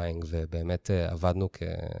המדיה ביינג, ובאמת עבדנו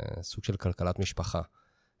כסוג של כלכלת משפחה.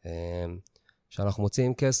 שאנחנו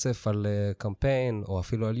מוציאים כסף על קמפיין, או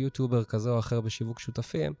אפילו על יוטיובר כזה או אחר בשיווק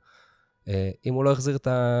שותפים, אם הוא לא החזיר את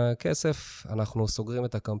הכסף, אנחנו סוגרים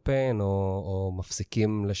את הקמפיין, או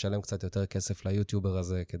מפסיקים לשלם קצת יותר כסף ליוטיובר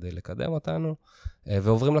הזה כדי לקדם אותנו,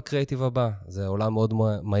 ועוברים לקריאיטיב הבא. זה עולם מאוד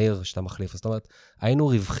מהיר שאתה מחליף. זאת אומרת, היינו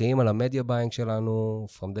רווחיים על המדיה ביינג שלנו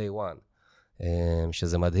from day one,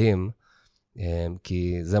 שזה מדהים,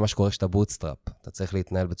 כי זה מה שקורה שאתה בוטסטראפ. אתה צריך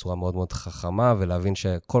להתנהל בצורה מאוד מאוד חכמה, ולהבין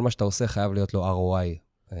שכל מה שאתה עושה חייב להיות לו ROI.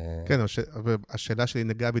 כן, השאלה שלי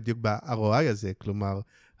נגעה בדיוק ב-ROI הזה, כלומר,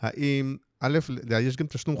 האם, א', יש גם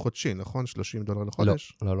תשלום חודשי, נכון? $30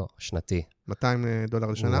 לחודש? לא, שנתי. $200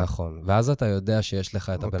 לשנה? נכון, ואז אתה יודע שיש לך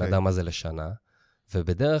את הבן אדם הזה לשנה,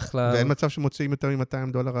 ובדרך כלל... ואין מצב שמוציאים יותר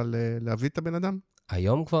 $200 על להביא את הבן אדם?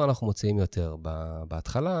 היום כבר אנחנו מוציאים יותר.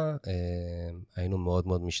 בהתחלה היינו מאוד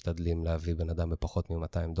מאוד משתדלים להביא בן אדם בפחות $200.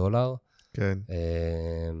 כן.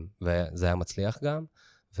 וזה היה מצליח גם,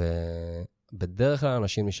 בדרך כלל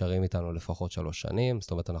אנשים נשארים איתנו לפחות 3 שנים,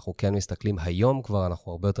 זאת אומרת, אנחנו כן מסתכלים, היום כבר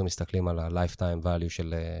אנחנו הרבה יותר מסתכלים על ה-lifetime value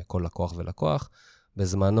של כל לקוח ולקוח.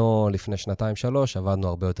 בזמנו, לפני 2-3, עבדנו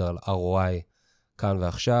הרבה יותר על ROI כאן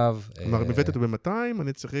ועכשיו. כלומר, מבאת אותו ב-200,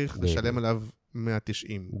 אני צריך לשלם עליו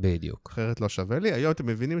 190. בדיוק. אחרת לא שווה לי. היום אתם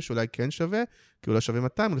מבינים שאולי כן שווה, כי הוא לא שווה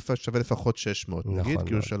 200, הוא שווה לפחות 600, נגיד,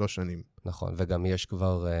 כי הוא 3 שנים. נכון, וגם יש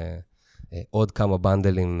כבר עוד כמה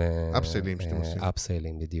בנדלים. אפסיילים שאתם עושים.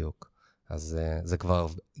 אפסיילים, בדיוק. אז זה כבר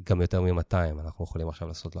גם יותר מ-200. אנחנו יכולים עכשיו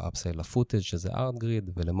לעשות לו אפסייל לפוטג' שזה ארט-גריד,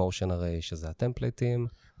 ולמושן אריי שזה הטמפלייטים.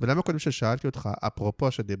 ולמה קודם ששאלתי אותך,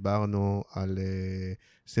 אפרופו שדיברנו על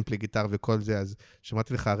סימפלי גיטר וכל זה, אז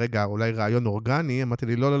שמעתי לך, רגע, אולי רעיון אורגני, אמרתי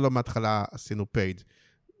לי, לא, מההתחלה עשינו פייד.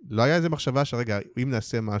 לא היה איזה מחשבה שרגע, אם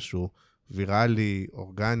נעשה משהו ויראלי,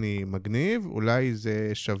 אורגני, מגניב, אולי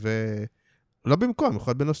זה שווה, לא במקום,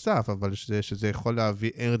 יכול להיות בנוסף, אבל שזה יכול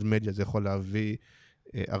להביא earned media, זה יכול להביא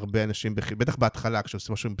הרבה אנשים, בטח בהתחלה,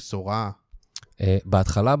 כשעושים משהו עם בשורה.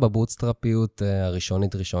 בהתחלה, בבוטסטראפיות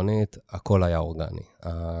הראשונית, הכל היה אורגני.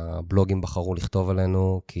 הבלוגים בחרו לכתוב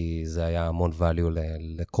עלינו, כי זה היה המון value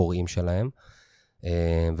לקוראים שלהם,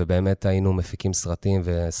 ובאמת היינו מפיקים סרטים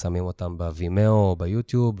ושמים אותם בווימאו או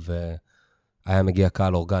ביוטיוב, והיה מגיע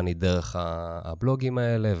קהל אורגני דרך הבלוגים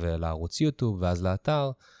האלה, ולערוץ יוטיוב, ואז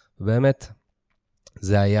לאתר, ובאמת,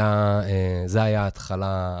 זה היה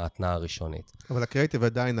ההתנעה הראשונית. אבל הקריאיטיב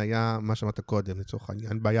עדיין היה מה שאמרת קודם, לצורך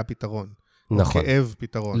העניין, בעיה פתרון. נכון. כאב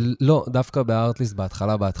פתרון. לא, דווקא בארטליסט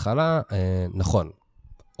בהתחלה, נכון.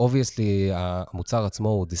 Obviously, המוצר עצמו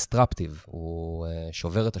הוא disruptive, הוא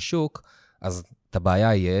שובר את השוק, אז את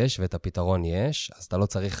הבעיה יש ואת הפתרון יש, אז אתה לא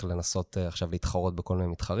צריך לנסות עכשיו להתחרות בכל מיני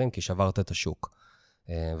מתחרים, כי שברת את השוק,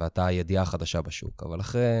 ואתה הידיעה החדשה בשוק. אבל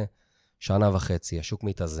אחרי 1.5 שנה, השוק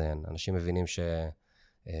מתאזן, אנשים מבינים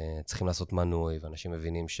שצריכים לעשות מנוי, ואנשים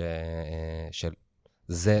מבינים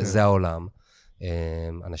שזה העולם.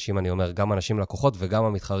 אנשים, אני אומר, גם אנשים לקוחות וגם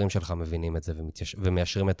המתחרים שלך מבינים את זה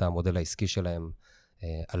ומיישרים את המודל העסקי שלהם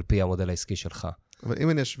על פי המודל העסקי שלך. אבל אם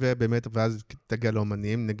אני אשווה באמת, ואז תגיע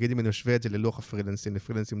לאומנים, נגיד אם אני אשווה את זה ללוח הפרילנסים,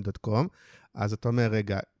 לפרילנסים.com, אז אתה אומר,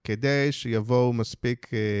 רגע, כדי שיבואו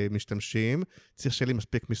מספיק משתמשים, צריך שיהיה לי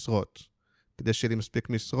מספיק משרות. כדי שיהיה לי מספיק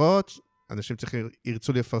משרות, אנשים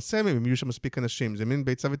ירצו לפרסם, אם יהיו שם מספיק אנשים. זה מין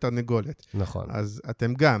ביצה ותרנגולת. נכון. אז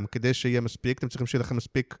אתם גם, כדי שיהיה מספיק, אתם צריכים שיהיה לכם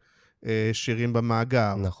מספיק שירים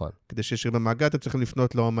במאגר. נכון. כדי שיהיה שירים במאגר, אתם צריכים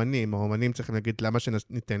לפנות לאומנים. האומנים צריכים להגיד, למה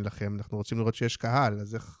שניתן לכם? אנחנו רוצים לראות שיש קהל,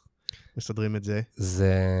 אז איך מסדרים את זה?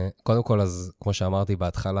 זה, קודם כל, אז כמו שאמרתי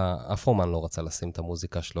בהתחלה, אף אומן לא רצה לשים את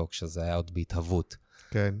המוזיקה שלו, כשזה היה עוד בהתהוות.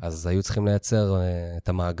 כן. אז היו צריכים לייצר את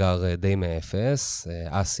המאגר די מאפס.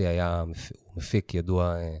 אסי היה מפיק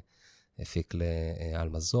ידוע, הפיק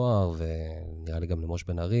לאלמה זוהר, ונראה לי גם למוש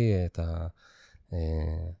בן ארי, את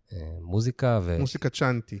המוזיקה. מוזיקה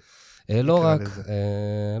צ'אנטי.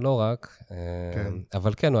 לא רק,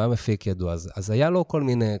 אבל כן, הוא היה מפיק ידוע. אז היה לו כל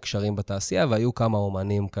מיני קשרים בתעשייה, והיו כמה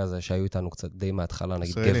אומנים כזה שהיו איתנו קצת די מההתחלה,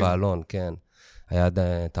 נגיד גבע אלון, כן. היה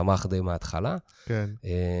תמך די מההתחלה. כן.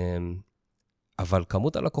 אבל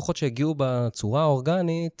כמות הלקוחות שהגיעו בצורה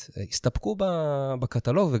האורגנית, הסתפקו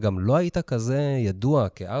בקטלוג, וגם לא היית כזה ידוע,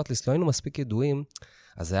 כארטליסט לא היינו מספיק ידועים,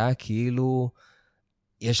 אז היה כאילו,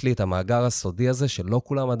 יש לי את המאגר הסודי הזה, שלא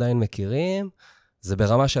כולם עדיין מכירים, זה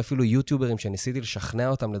ברמה שאפילו יוטיוברים שניסיתי לשכנע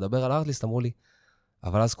אותם לדבר על ארטליסט, אמרו לי,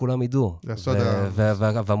 אבל אז כולם ידעו.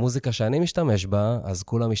 והמוזיקה שאני משתמש בה, אז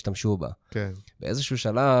כולם השתמשו בה. כן. באיזשהו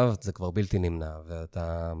שלב זה כבר בלתי נמנע,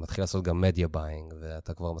 ואתה מתחיל לעשות גם מדיה ביינג,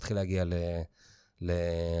 ואתה כבר מתחיל להגיע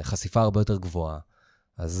לחשיפה הרבה יותר גבוהה.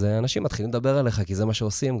 אז אנשים מתחילים לדבר עליך, כי זה מה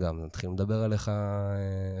שעושים גם. מתחילים לדבר עליך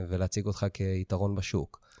ולהציג אותך כיתרון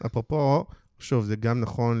בשוק. אפרופו, שוב, זה גם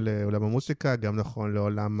נכון לעולם המוסיקה, גם נכון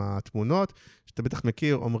לעולם התמונות, שאתה בטח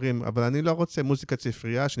מכיר, אומרים, אבל אני לא רוצה מוזיקת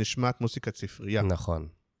ספרייה שנשמעת מוזיקת ספרייה. נכון,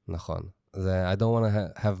 נכון. I don't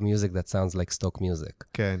want to have music that sounds like stock music.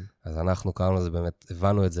 כן. אז אנחנו קראנו לזה באמת,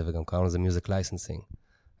 הבנו את זה, וגם קראנו לזה music licensing.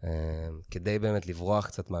 כדי באמת לברוח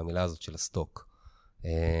קצת מהמילה הזאת של הסטוק.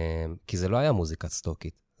 כי זה לא היה מוזיקת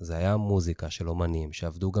סטוקית, זה היה מוזיקה של אומנים,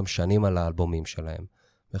 שעבדו גם שנים על האלבומים שלהם,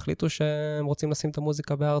 והחליטו שהם רוצים לשים את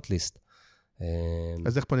המוזיקה בארטליסט.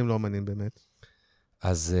 אז איך פונים לאומנים באמת?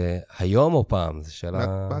 אז היום או פעם, זו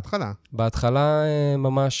שאלה... בהתחלה. בהתחלה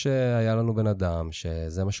ממש היה לנו בן אדם,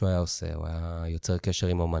 שזה מה שהוא היה עושה, הוא היה יוצר קשר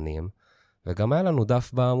עם אומנים, וגם היה לנו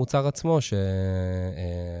דף במוצר עצמו,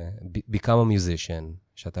 become a musician,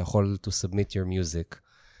 שאתה יכול to submit your music,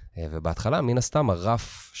 ובהתחלה, מן הסתם,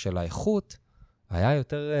 הרף של האיכות היה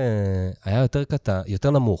יותר קטן,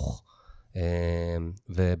 יותר נמוך,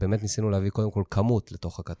 ובאמת ניסינו להביא קודם כל כמות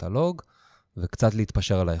לתוך הקטלוג, וקצת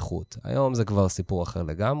להתפשר על האיכות. היום זה כבר סיפור אחר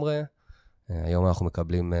לגמרי. היום אנחנו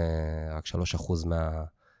מקבלים רק 3%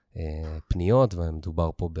 מהפניות, ומדובר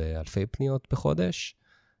פה באלפי פניות בחודש.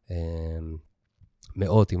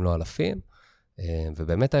 מאות אם לא אלפים.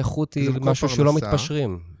 ובאמת האיכות היא משהו שלא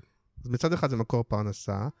מתפשרים. מצד אחד זה מקור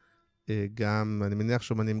פרנסה. גם, אני מניח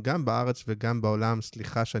שאומנים גם בארץ וגם בעולם,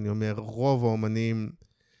 סליחה שאני אומר, רוב האומנים...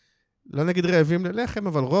 לא נגיד רעבים ללחם,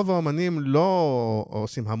 אבל רוב האומנים לא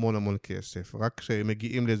עושים המון כסף, רק כשהם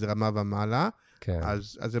מגיעים לאיזה רמה ומעלה, כן.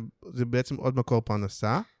 אז זה בעצם עוד מקור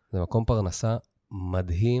פרנסה. זה מקום פרנסה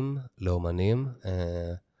מדהים לאומנים.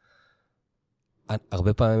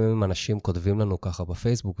 הרבה פעמים אנשים כותבים לנו ככה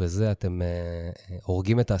בפייסבוק וזה, אתם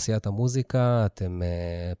הורגים את תעשיית המוזיקה, אתם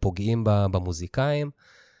פוגעים במוזיקאים,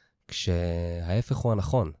 כשההפך הוא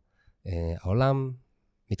הנכון. העולם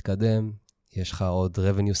מתקדם, יש לך עוד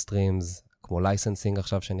revenue streams, כמו licensing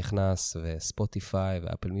עכשיו שנכנס, וספוטיפיי,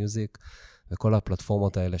 ואפל מיוזיק, וכל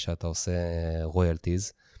הפלטפורמות האלה שאתה עושה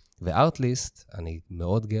רויאלטיז. וארטליסט, אני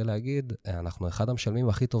מאוד גאה להגיד, אנחנו אחד המשלמים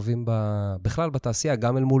הכי טובים בכלל בתעשייה,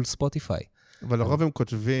 גם אל מול ספוטיפיי. אבל לרוב הם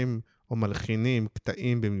כותבים או מלחינים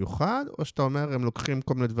קטעים במיוחד, או שאתה אומר, הם לוקחים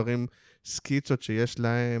כל מיני דברים, סקיצות שיש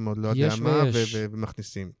להם, עוד לא יודע מה,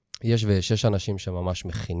 ומכניסים. יש אנשים שממש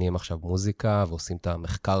מכינים עכשיו מוזיקה, ועושים את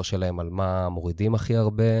המחקר שלהם על מה מורידים הכי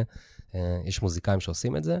הרבה. יש מוזיקאים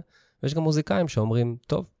שעושים את זה, ויש גם מוזיקאים שאומרים,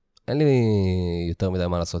 טוב, אין לי יותר מדי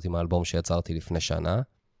מה לעשות עם האלבום שיצרתי לפני שנה,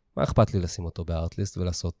 מה אכפת לי לשים אותו בארטליסט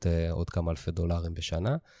ולעשות עוד כמה אלפי דולרים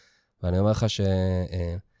בשנה? ואני אומר לך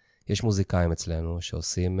שיש מוזיקאים אצלנו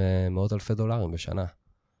שעושים מאות אלפי דולרים בשנה.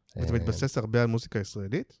 אתה מתבסס הרבה על מוזיקה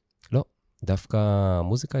ישראלית? לא, דווקא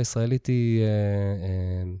המוזיקה הישראלית היא...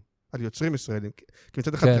 על יוצרים ישראלים. כי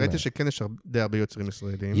מצד אחד ראיתי שכן יש די הרבה יוצרים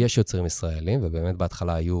ישראלים. יש יוצרים ישראלים, ובאמת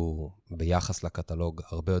בהתחלה היו ביחס לקטלוג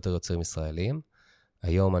הרבה יותר יוצרים ישראלים.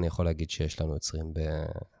 היום אני יכול להגיד שיש לנו יוצרים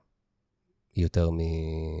ביותר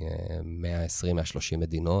מ-120-130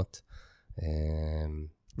 מדינות,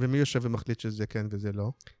 ומי יושב ומחליט שזה כן וזה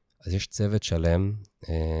לא? אז יש צוות שלם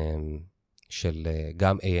של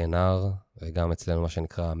גם A&R, וגם אצלנו מה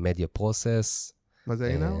שנקרא Media Process. מה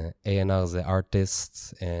זה A&R? A&R זה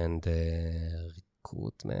Artists and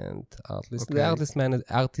Recruitment,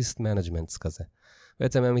 Artist Management כזה.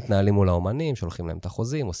 בעצם הם מתנהלים מול האומנים, שולחים להם את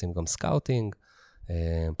החוזים, עושים גם סקאוטינג,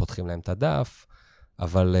 פותחים להם את הדף,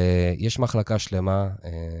 אבל יש מחלקה שלמה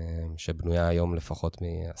שבנויה היום לפחות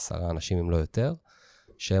מ10 אנשים, אם לא יותר,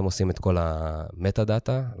 שהם עושים את כל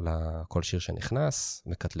המטה-דאטה לכל שיר שנכנס,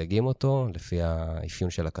 מקטלגים אותו לפי האפיון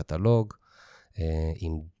של הקטלוג,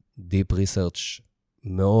 עם Deep Research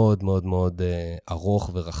מאוד מאוד מאוד ארוך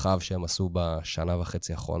ורחב שהם עשו בשנה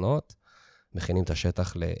וחצי האחרונות, מכינים את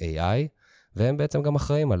השטח ל-AI, והם בעצם גם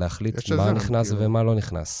אחראים על להחליט מה נכנס ומה לא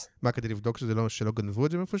נכנס. מה, כדי לבדוק שלא גנבו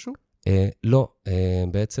את זה מאיפשהו? לא,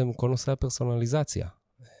 בעצם כל נושא הפרסונליזציה.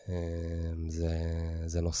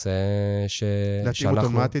 זה נושא להתאים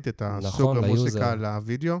אוטומטית את הסוג המוזיקה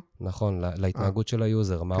לוידאו? נכון, להתנהגות של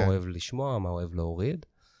היוזר, מה הוא אוהב לשמוע, מה הוא אוהב להוריד.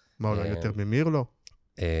 מה אולי יותר ממיר לו?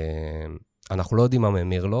 אנחנו לא יודעים מה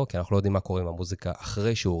ממיר לו, כי אנחנו לא יודעים מה קורה עם המוזיקה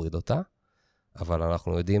אחרי שהוא הוריד אותה, אבל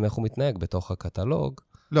אנחנו יודעים איך הוא מתנהג בתוך הקטלוג.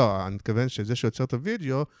 לא, אני מתכוון שזה שיוצר את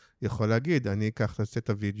הוידאו, יכול להגיד, אני אקח את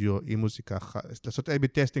הוידאו עם מוזיקה, לעשות A/B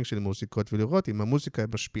טסטינג של מוזיקות, ולראות אם המוזיקה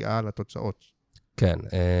משפיעה על התוצאות. כן,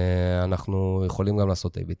 אנחנו יכולים גם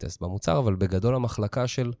לעשות A/B טסט במוצר, אבל בגדול המחלקה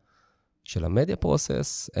של המדיה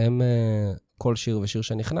פרוסס, הם כל שיר ושיר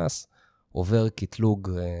שנכנס, עובר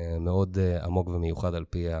קטלוג מאוד עמוק ומיוחד על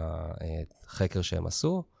פי החקר שהם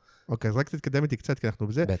עשו. אוקיי, אז רק תתקדם איתי קצת, כי אנחנו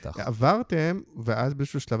בזה. בטח. עברתם, ואז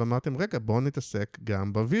באיזשהו שלב אמרתם, רגע, בואו נתעסק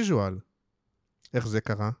גם בוויז'ואל. איך זה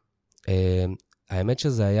קרה? האמת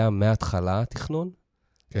שזה היה מההתחלה תכנון,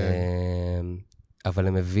 אבל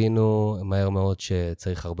הם הבינו מהר מאוד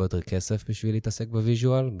שצריך הרבה יותר כסף בשביל להתעסק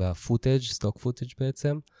בוויז'ואל, בפוטאג', סטוק פוטאג'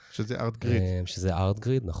 בעצם. שזה ארט-גריד. שזה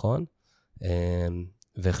ארט-גריד, נכון.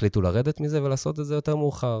 והחליטו לרדת מזה ולעשות את זה יותר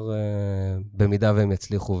מאוחר, במידה והם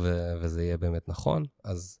יצליחו וזה יהיה באמת נכון.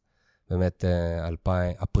 אז באמת,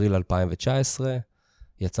 אפריל 2019,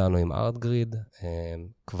 יצאנו עם ארט-גריד,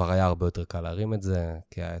 כבר היה הרבה יותר קל להרים את זה,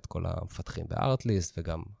 כי היה את כל המפתחים בארט-ליסט,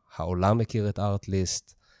 וגם העולם מכיר את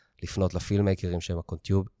ארט-ליסט, לפנות לפילמקרים שהם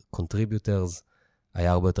ה-contributors,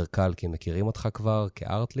 היה הרבה יותר קל, כי הם מכירים אותך כבר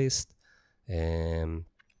כארט-ליסט,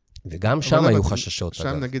 וגם שם היו חששות.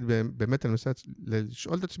 שם נגיד, באמת אני מנסה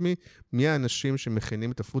לשאול את עצמי, מי האנשים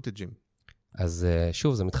שמכינים את הפוטאג'ים? אז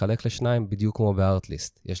שוב, זה מתחלק לשניים בדיוק כמו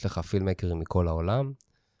בארט-ליסט. יש לך פילמקרים מכל העולם,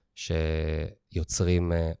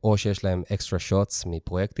 שיוצרים, או שיש להם אקסטרה שוטס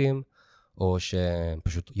מפרויקטים, או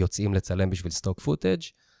שפשוט יוצאים לצלם בשביל סטוק פוטאג',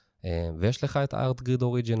 ויש לך את ארט-גריד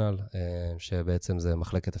אוריג'ינל, שבעצם זה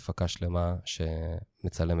מחלקת הפקה שלמה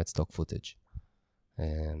שמצלמת סטוק פוטאג'.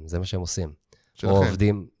 זה מה שהם עושים. או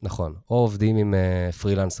עובדים, נכון, או עובדים עם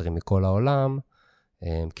פרילנסרים מכל העולם,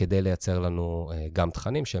 כדי לייצר לנו גם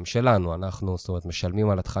תכנים שהם שלנו, אנחנו, זאת אומרת, משלמים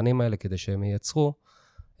על התכנים האלה כדי שהם ייצרו.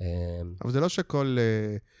 אבל זה לא שכל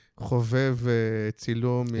חובב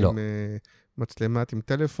צילום עם מצלמת, עם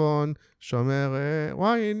טלפון, שאומר,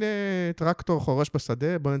 וואי, הנה, טרקטור חורש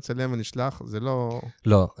בשדה, בוא נצלם ונשלח, זה לא...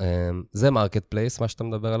 לא, זה מרקט פלייס, מה שאתה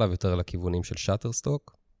מדבר עליו, יותר לכיוונים של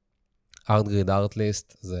שטרסטוק. ארט-גריד,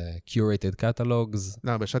 ארט-ליסט, זה curated catalogs.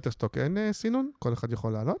 לא, בשטרסטוק אין סינון? כל אחד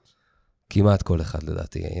יכול לעלות? כמעט כל אחד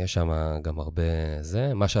לדעתי. יש שם גם הרבה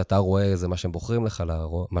זה. מה שאתה רואה זה מה שהם בוחרים לך,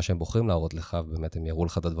 מה שהם בוחרים להראות לך, ובאמת הם יראו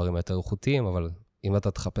לך את הדברים היותר איכותיים, אבל אם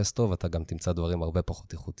אתה תחפש טוב, אתה גם תמצא דברים הרבה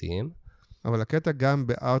פחות איכותיים. אבל הקטע גם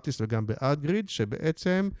בארטיסט וגם בארט-גריד,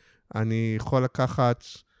 שבעצם אני יכול לקחת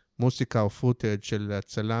מוסיקה או פוטאג' של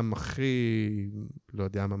הצלם הכי, לא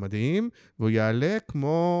יודע מה, מדהים, והוא יעלה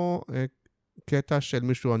כמו קטע של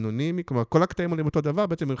מישהו אנונימי, כלומר, כל הקטעים עולים אותו דבר,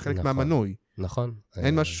 בעצם הם חלק מהמנוי. נכון.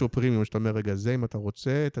 אין משהו שהוא פרימיום, שאתה אומר, רגע, זה, אם אתה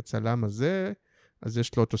רוצה את הצלם הזה, אז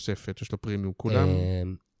יש לו תוספת, יש לו פרימיום. כולם...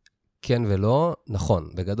 כן ולא, נכון.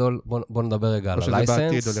 בגדול, בוא נדבר רגע על הלייסנס. או שזה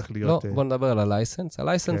בעתיד הולך להיות... לא, בוא נדבר על הלייסנס.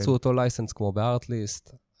 הלייסנס הוא אותו לייסנס כמו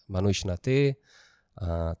בארט-ליסט, מנוי שנתי,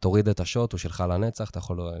 תוריד את השוט, הוא שלך לנצח, אתה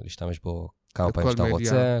יכול להשתמש בו כמה פעמים שאתה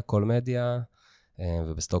רוצה, כל מדיה,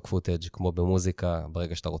 ובסטוק פוטאג' כמו במוזיקה,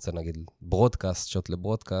 ברגע שאתה רוצה, נגיד, ברודקאסט, שוט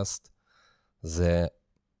לברודקאסט, זה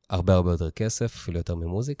הרבה הרבה יותר כסף, אפילו יותר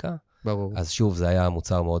ממוזיקה. ברור. אז שוב, זה היה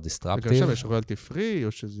מוצר מאוד דיסטרפטיב. וגם שם יש רויאלטי פרי,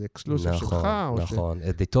 או שזה אקסקלוסיב שלך, או נכון,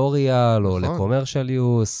 אדיטוריאל, או לקומרשל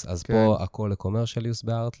יוס, אז פה הכל לקומרשל יוס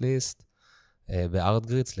בארט-ליסט,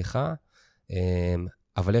 בארט-גריד, סליחה.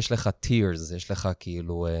 אבל יש לך tiers, יש לך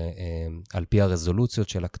כאילו, על פי הרזולוציות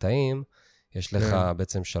של הקטעים, יש לך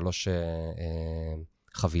בעצם 3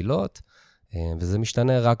 חבילות, וזה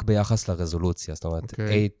משתנה רק ביחס לרזולוציה, זאת אומרת,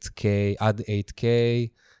 8K עד 8K,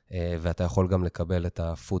 ואתה יכול גם לקבל את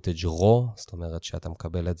ה-footage raw, זאת אומרת שאתה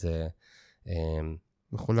מקבל את זה...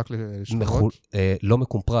 מחולק לשכבות? לא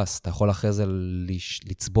מקומפרס, אתה יכול אחרי זה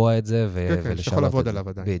לצבוע את זה ולשנות את זה. כן, שיכול לעבוד עליו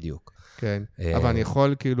עדיין. בדיוק. כן, אבל אני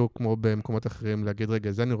יכול כאילו, כמו במקומות אחרים, להגיד,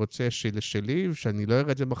 רגע, זה אני רוצה שלי, שאני לא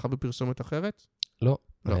אראה את זה מחר בפרסומת אחרת? לא.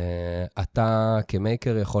 אתה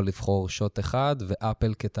כמייקר יכול לבחור שוט אחד,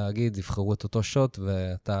 ואפל כתאגיד יבחרו את אותו שוט,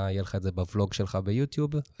 ואתה יהיה לך את זה בוולוג שלך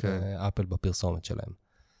ביוטיוב, ואפל בפרסומת שלהם.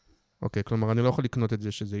 אוקיי, כלומר, אני לא יכול לקנות את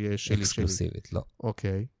זה שזה יהיה שלי. אקסקלוסיבית, לא.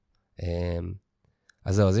 אוקיי.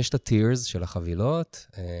 אז זהו, אז יש את הטירס של החבילות,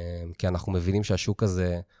 כי אנחנו מבינים שהשוק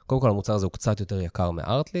הזה, קודם כל המוצר הזה הוא קצת יותר יקר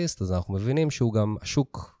מארטליסט, אז אנחנו מבינים שהוא גם,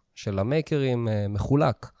 השוק של המייקרים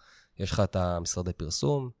מחולק. יש לך את המשרדי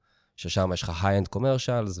פרסום, ששם יש לך high-end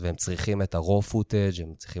commercials, והם צריכים את ה-raw footage,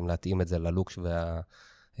 הם צריכים להתאים את זה ללוק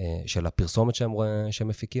של הפרסומת שהם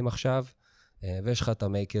מפיקים עכשיו, ויש לך את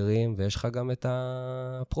המייקרים, ויש לך גם את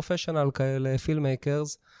הפרופשיונל כאלה,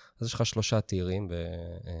 פילמייקרס, אז יש לך 3 טירים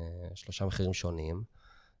ו3 מחירים שונים,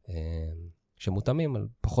 שמותאמים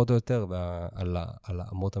פחות או יותר על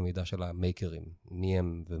אמות המידה של המייקרים, מי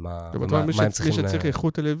הם ומה הם צריכים... מי שצריך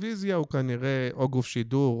איכות טלוויזיה הוא כנראה או גוף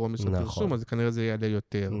שידור או משרד פרסום, אז כנראה זה יעלה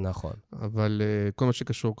יותר. נכון. אבל כל מה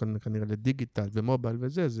שקשור כנראה לדיגיטל ומובייל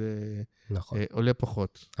וזה, זה עולה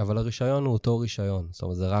פחות. אבל הרישיון הוא אותו רישיון, זאת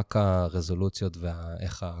אומרת, זה רק הרזולוציות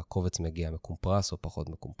ואיך הקובץ מגיע, מקומפרס או פחות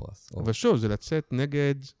מקומפרס. אבל שוב, זה לצאת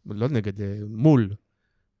נגד, לא נגד, מול.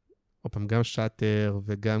 או פעם גם שאטר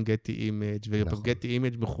וגם גטי אימג' וגטי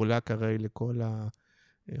אימג' מחולק הרי לכל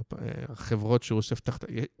החברות שהוא אוסף תחת...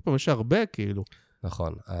 פעם יש הרבה כאילו.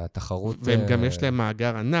 נכון, התחרות... והם גם יש להם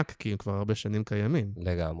מאגר ענק, כי הם כבר הרבה שנים קיימים.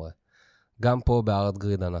 לגמרי. גם פה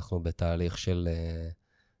בארטגריד אנחנו בתהליך של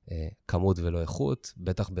כמות ולא איכות,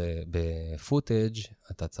 בטח בפוטאג'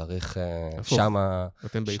 אתה צריך שמה...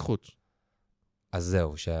 אתם באיכות. אז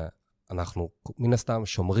זהו, אנחנו מן הסתם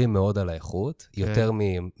שומרים מאוד על האיכות, יותר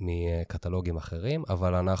מקטלוגים אחרים,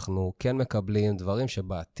 אבל אנחנו כן מקבלים דברים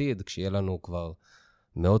שבעתיד, כשיהיה לנו כבר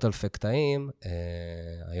מאות אלפי קטעים,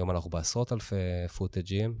 היום אנחנו בעשרות אלפי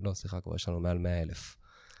פוטאג'ים, לא, סליחה, כבר יש לנו מעל 100,000.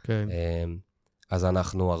 כן. אז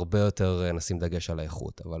אנחנו הרבה יותר נשים דגש על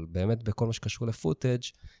האיכות, אבל באמת בכל מה שקשור לפוטאג',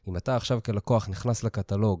 אם אתה עכשיו כלקוח נכנס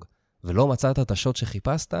לקטלוג, ולא מצאת את השוט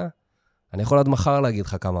שחיפשת, אני יכול עד מחר להגיד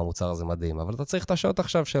לך כמה המוצר הזה מדהים, אבל אתה צריך את השוט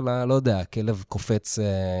עכשיו של, לא יודע, כלב קופץ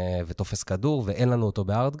ותופס כדור, ואין לנו אותו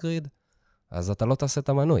בארטגריד, אז אתה לא תעשה את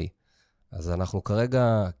המנוי. אז אנחנו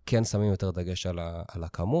כרגע כן שמים יותר דגש על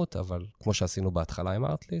הכמות, אבל כמו שעשינו בהתחלה עם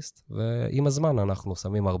ארטליסט, ועם הזמן אנחנו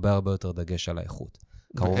שמים הרבה הרבה יותר דגש על האיכות.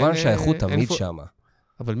 כמובן שהאיכות תמיד שמה.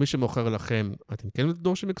 אבל מי שמוכר לכם, אתם כן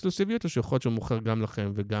דורשים אקסקלוסיביות, או שיכול להיות שהוא מוכר גם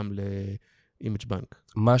לכם וגם לאימג' בנק?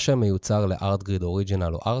 מה שמיוצר לארטגריד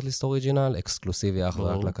אוריג'ינל או ארטליסט אוריג'ינל, אקסקלוסיבי אך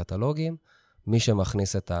ורק לקטלוגים, מי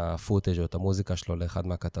שמכניס את הפוטאג' או את המוזיקה שלו לאחד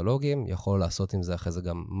מהקטלוגים, יכול לעשות עם זה אחרי זה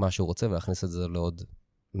גם מה שהוא רוצה, ולהכניס את זה לעוד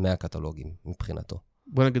 100 קטלוגים מבחינתו.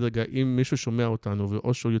 בוא נגיד רגע, אם מישהו שומע אותנו,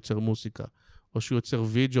 או שהוא יוצר מוזיקה, או שהוא יוצר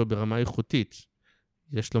וידאו ברמה איכותית,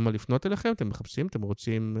 יש לו מה לפנות אליכם? אתם מחפשים? אתם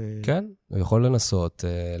רוצים... כן, הוא יכול לנסות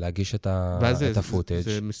להגיש את הפוטאג'.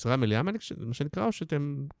 זה משרה מלאה, מה שנקרא, או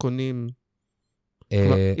שאתם קונים...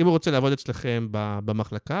 אם הוא רוצה לעבוד אצלכם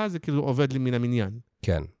במחלקה, זה כאילו עובד לי מן המניין.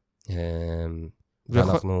 כן.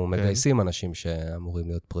 ואנחנו מגייסים אנשים שאמורים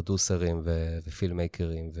להיות פרודוסרים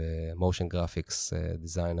ופילמייקרים ומושן גרפיקס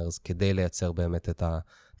דיזיינרס, כדי לייצר באמת את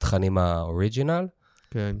התכנים האוריג'ינל.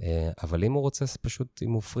 כן. אבל אם הוא רוצה פשוט,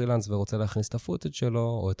 אם הוא פרילנס ורוצה להכניס את הפוטאג'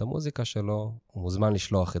 שלו, או את המוזיקה שלו, הוא מוזמן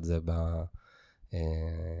לשלוח את זה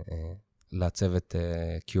לצוות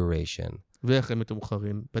קיוריישן. ואיך הם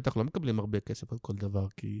מתומחרים? בטח לא מקבלים הרבה כסף על כל דבר,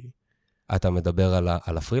 כי... אתה מדבר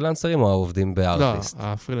על הפרילנסרים או העובדים בארטיסט? לא,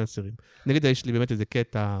 הפרילנסרים. נגיד, יש לי באמת איזה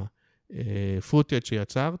קטע פוטאג'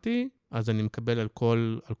 שיצרתי, אז אני מקבל על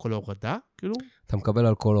כל הורדה, כאילו? אתה מקבל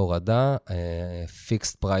על כל הורדה,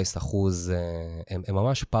 פיקסט פרייס אחוז, הם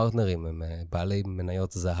ממש פרטנרים, הם בעלי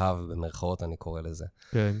מניות זהב, במרכאות אני קורא לזה.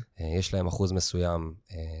 כן. יש להם אחוז מסוים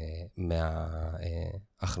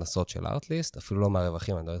מההכנסות של ארטליסט, אפילו לא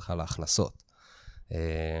מהרווחים, אני מדבר איתך על ההכנסות.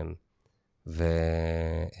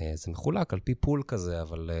 וזה מחולק על פי פול כזה,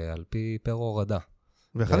 אבל על פי פר הורדה.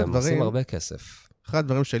 והם עושים הרבה כסף. אחד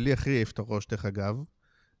הדברים שלי הכי העיף את הראש, דרך אגב,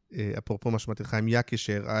 אפרופו מה שמעתי לך עם יאקי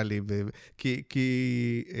שהראה לי,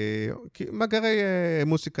 כי מגרי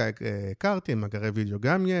מוסיקה הכרתי, מגרי וידאו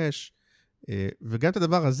גם יש, וגם את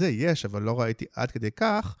הדבר הזה יש, אבל לא ראיתי עד כדי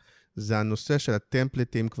כך, זה הנושא של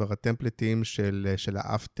הטמפלטים, כבר הטמפלטים של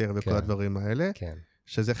האפטר וכל הדברים האלה. כן.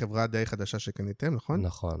 שזה חברה די חדשה שקניתם, נכון?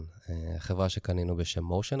 נכון. חברה שקנינו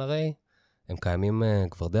בשם Motion Array, הם קיימים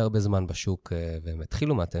כבר די הרבה זמן בשוק, והם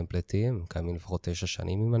התחילו מהטמפלטים, הם קיימים לפחות 9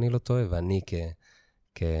 שנים, אם אני לא טועה, ואני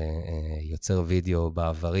כיוצר וידאו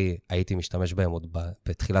בעברי, הייתי משתמש בהם עוד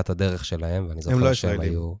בתחילת הדרך שלהם, ואני זוכר הם לא שהם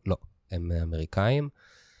ישראלים. היו... לא, הם אמריקאים.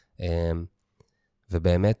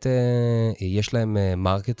 ובאמת יש להם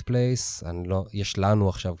מרקט פלייס, יש לנו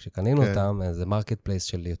עכשיו, כשקנינו אותם, זה מרקט פלייס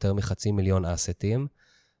של יותר מ500,000 אסטים,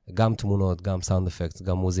 גם תמונות, גם סאונד אפקט,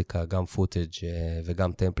 גם מוזיקה, גם פוטאג'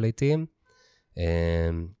 וגם טמפלייטים.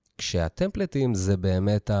 כשהטמפלייטים זה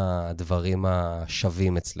באמת הדברים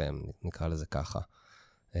השווים אצלם, נקרא לזה ככה.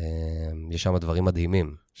 יש שם דברים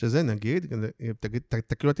מדהימים. שזה נגיד,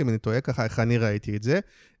 תקלו אותי אם אני טועה ככה, איך אני ראיתי את זה,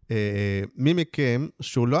 מי מכם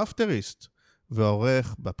שהוא לא אפטריסט,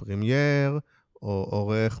 ועורך בפרימייר, או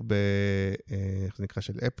עורך איך זה נקרא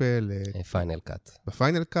של אפל? פיינל קאט.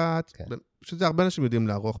 בפיינל קאט, כן. שזה הרבה אנשים יודעים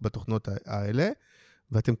לערוך בתוכנות האלה,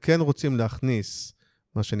 ואתם כן רוצים להכניס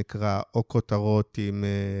מה שנקרא או כותרות עם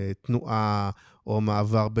תנועה, או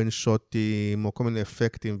מעבר בין שוטים, או כל מיני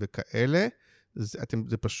אפקטים וכאלה,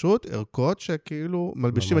 זה פשוט ערכות שכאילו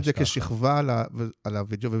מלבישים את זה ככה. כשכבה על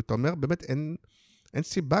הוידאו, ואתה אומר, באמת אין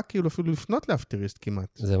סיבה כאילו אפילו לפנות לאפטריסט כמעט.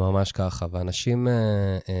 זה ממש ככה, ואנשים,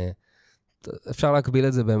 אפשר להקביל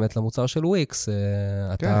את זה באמת למוצר של וויקס,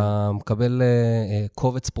 אתה מקבל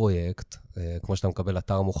קובץ פרויקט, כמו שאתה מקבל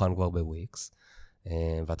אתר מוכן כבר בוויקס,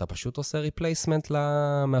 ואתה פשוט עושה ריפלייסמנט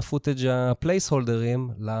מהפוטאג' הפלייסהולדרים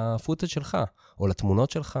לפוטאג' שלך, או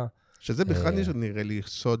לתמונות שלך. שזה בכלל נראה לי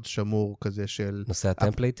סוד שמור כזה של... נושא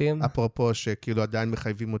הטמפלייטים? אפרופו שכאילו עדיין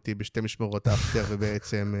מחייבים אותי בשתי משמרות אפטר,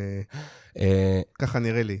 ובעצם ככה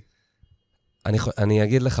נראה לי. אני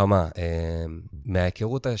אגיד לך מה,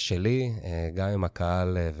 מההיכרות שלי, גם עם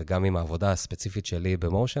הקהל וגם עם העבודה הספציפית שלי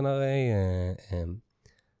במושן הרי,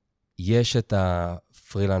 יש את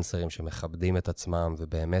הפרילנסרים שמכבדים את עצמם,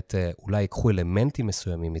 ובאמת אולי ייקחו אלמנטים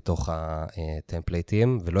מסוימים מתוך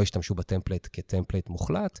הטמפלייטים, ולא ישתמשו בטמפלייט כטמפלייט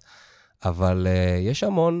מוחלט, אבל יש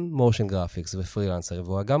המון מושן גרפיקס ופרילנסרים,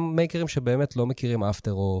 וגם מייקרים שבאמת לא מכירים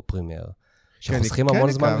אפטר או פרימייר, שחוסכים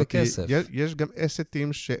המון זמן וכסף. יש גם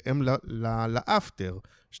אסטים שהם לאפטר,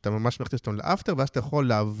 שאתה ממש מכניס אותם לאפטר, ואז אתה יכול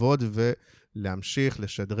לעבוד ולהמשיך,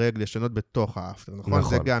 לשדרג, לשנות בתוך האפטר, נכון?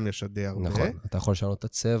 זה גם ישדר. נכון, אתה יכול לשנות את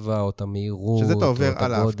הצבע, או את המהירות, שזה אתה עובר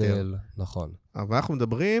על הגודל. נכון. אבל אנחנו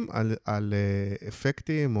מדברים על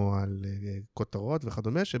אפקטים, או על כותרות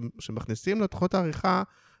וכדומה, שמכניסים לתוכנות העריכה,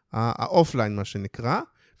 האופליין, מה שנקרא,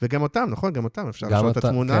 וגם אותם, נכון? גם אותם, אפשר לשנות את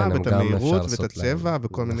התמונה, ואת המהירות, ואת הצבע,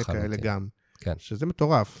 וכל מיני כאלה גם. כן. שזה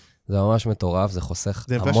מטורף. זה ממש מטורף, זה חוסך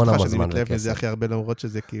המון המון זמן וכסף. זה מפרש לך שאני מתלהב לזה הכי הרבה, למרות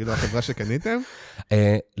שזה כאילו החברה שקניתם?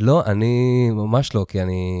 לא, אני ממש לא, כי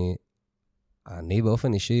אני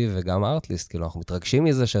באופן אישי וגם ארטליסט, כאילו אנחנו מתרגשים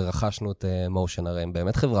מזה שרכשנו את מושן, הרי הם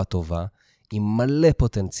באמת חברה טובה, עם מלא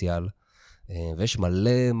פוטנציאל, ויש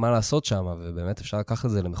מלא מה לעשות שם, ובאמת אפשר לקחת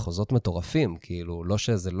את זה למחוזות מטורפים, כאילו לא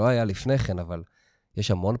שזה לא היה לפני כן, אבל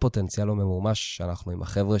יש המון פוטנציאל לא ממומש, שאנחנו עם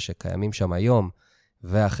החבר'ה שקיימים שם היום,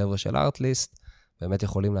 והחבר'ה של ארטליסט, באמת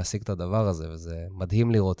יכולים להשיג את הדבר הזה, וזה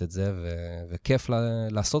מדהים לראות את זה, וכיף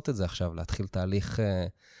לעשות את זה עכשיו, להתחיל תהליך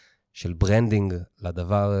של ברנדינג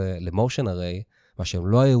לדבר, למושן הרי, מה שהם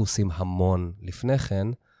לא היו עושים המון לפני כן.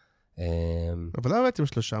 אבל לא בעצם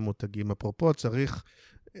 3 מותגים, אפרופו צריך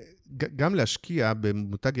גם להשקיע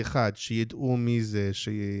במותג אחד, שידעו מי זה,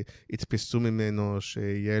 שיתפסו ממנו,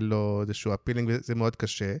 שיהיה לו איזשהו אפילינג, זה מאוד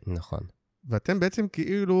קשה. נכון. ואתם בעצם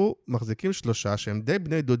כאילו מחזיקים 3 שהם די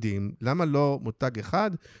בני דודים, למה לא מותג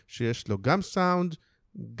אחד שיש לו גם סאונד,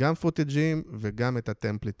 גם פוטג'ים וגם את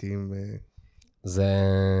הטמפליטים? זו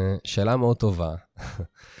שאלה מאוד טובה.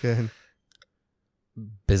 כן.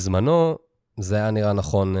 בזמנו זה היה נראה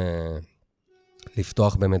נכון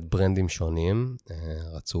לפתוח באמת ברנדים שונים,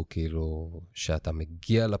 רצו כאילו שאתה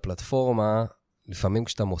מגיע לפלטפורמה, לפעמים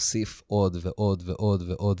כשאתה מוסיף עוד ועוד ועוד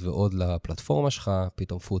ועוד ועוד לפלטפורמה שלך,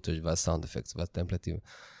 פתאום פוטאג' והסאונד אפקטס והטמפלטים.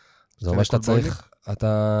 זה אומר שאתה צריך,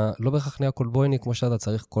 אתה לא בהכרח נהיה קולבויני, כמו שאתה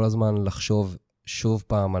צריך כל הזמן לחשוב שוב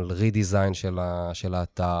פעם על רידיזיין של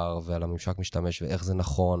האתר, ועל הממשק משתמש, ואיך זה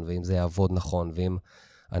נכון, ואם זה יעבוד נכון, ואם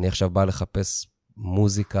אני עכשיו בא לחפש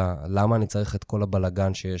מוזיקה, למה אני צריך את כל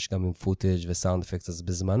הבלגן שיש גם עם פוטאג' וסאונד אפקטס, אז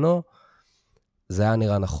בזמנו, זה היה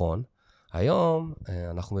נראה נכון. היום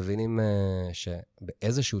אנחנו מבינים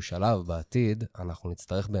שבאיזשהו שלב בעתיד, אנחנו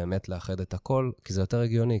נצטרך באמת לאחד את הכל, כי זה יותר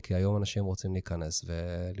הגיוני, כי היום אנשים רוצים להיכנס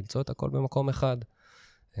ולמצוא את הכל במקום אחד.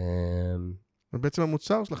 ובעצם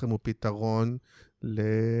המוצר שלכם הוא פתרון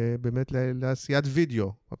באמת לעשיית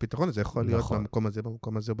וידאו. הפתרון הזה יכול להיות במקום הזה,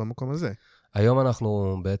 במקום הזה, במקום הזה. היום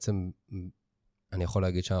אנחנו בעצם, אני יכול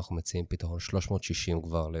להגיד שאנחנו מציעים פתרון 360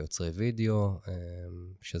 כבר ליוצרי וידאו,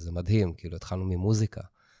 שזה מדהים, כאילו התחלנו ממוזיקה.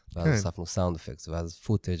 ואז הוספנו סאונד אפקטס, ואז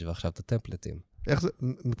פוטאג' ועכשיו את הטמפלטים. איך זה,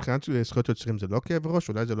 מבחינת זכויות יוצרים זה לא כאב ראש,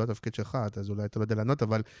 אולי זה לא התפקיד שלך, אז אולי אתה לא יודע לענות,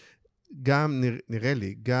 אבל גם, נראה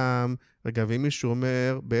לי, גם, רגע, ואם מישהו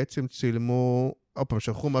אומר, בעצם צילמו, או פעם,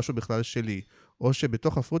 שלחו משהו בכלל שלי, או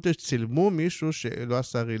שבתוך הפוטאג' צילמו מישהו שלא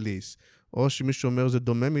עשה ריליס, או שמישהו אומר, זה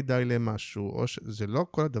דומה מדי למשהו, או שזה לא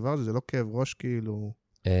כל הדבר הזה, זה לא כאב ראש כאילו.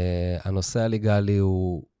 הנושא הליגלי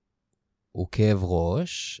הוא כאב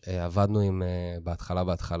ראש. עבדנו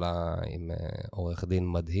בהתחלה עם עורך דין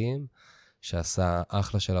מדהים, שעשה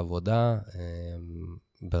אחלה של עבודה,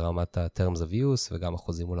 ברמת ה-terms of use, וגם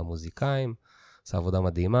החוזים מול המוזיקאים. עשה עבודה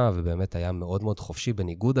מדהימה, ובאמת היה מאוד מאוד חופשי,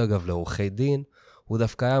 בניגוד אגב לעורכי דין, הוא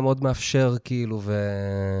דווקא היה מאוד מאפשר כאילו,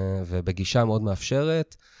 ובגישה מאוד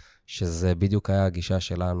מאפשרת, שזה בדיוק היה הגישה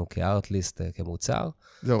שלנו כארטליסט, כמוצר.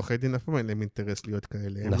 זה עורכי דין אף פעם אין להם אינטרס להיות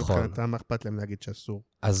כאלה. נכון. הם מבחינתם אכפת להם להגיד שאסור.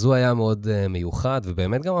 אז הוא היה מאוד מיוחד,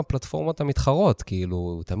 ובאמת גם הפלטפורמות המתחרות,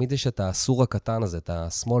 כאילו, תמיד יש את האסור הקטן הזה, את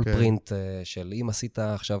ה-small print של אם עשית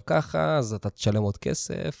עכשיו ככה, אז אתה תשלם עוד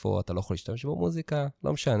כסף, או אתה לא יכול להשתמש במוזיקה,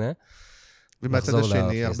 לא משנה. ומהצד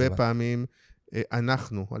השני, הרבה פעמים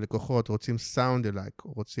אנחנו, הלקוחות, רוצים sound alike,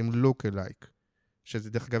 או רוצים look alike. שזה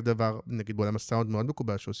דרך אגב דבר, נגיד בעולם הסאונד מאוד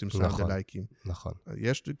מקובל, שעושים סאונד אלייקים. נכון.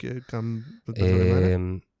 יש כמה דברים האלה?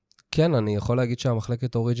 כן, אני יכול להגיד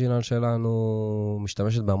שהמחלקת אוריג'ינל שלנו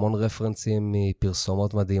משתמשת בהמון רפרנסים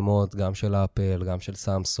מפרסומות מדהימות, גם של אפל, גם של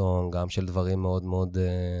סמסונג, גם של דברים מאוד מאוד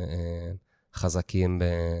חזקים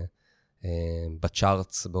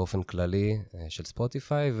בצ'ארטס באופן כללי של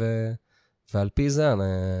ספוטיפיי, ועל פי זה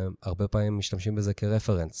הרבה פעמים משתמשים בזה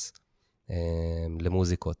כרפרנס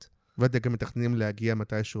למוזיקות. ואתם גם מתכננים להגיע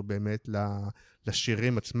מתישהו באמת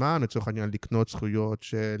לשירים עצמם, לצורך העניין לקנות זכויות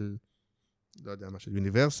של, לא יודע מה, של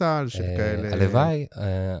יוניברסל, של כאלה. הלוואי,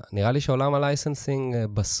 נראה לי שעולם הלייסנסינג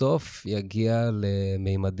בסוף יגיע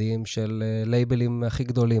למימדים של לייבלים הכי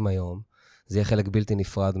גדולים היום. זה יהיה חלק בלתי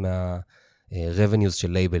נפרד מה-revenues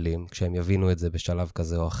של לייבלים, כשהם יבינו את זה בשלב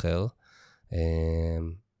כזה או אחר.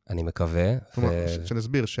 אני מקווה.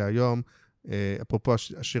 שנסביר שהיום, אפרופו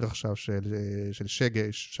השיר עכשיו של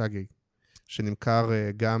שגי, שנמכר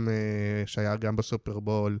גם, שהיה גם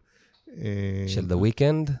בסופרבול. של The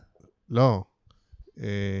Weeknd? לא,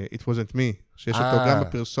 It Wasn't Me, שיש אותו גם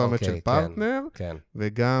בפרסומת של פרטנר,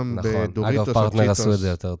 וגם בדוריטוס. אגב, פרטנר עשו את זה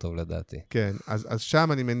יותר טוב לדעתי. כן, אז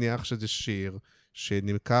שם אני מניח שזה שיר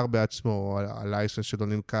שנמכר בעצמו, הלייסנס שלו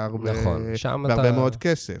נמכר בהרבה מאוד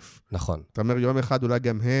כסף. נכון. אתה אומר, יום אחד אולי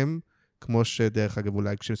גם הם, כמו שדרך אגב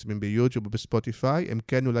אולי כשהם שמים ביוטיוב או בספוטיפיי, הם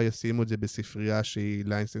כן אולי ישימו את זה בספרייה שהיא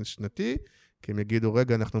לייסנס שנתי, כי הם יגידו,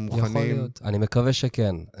 רגע, אנחנו מוכנים. יכול להיות, אני מקווה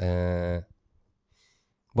שכן.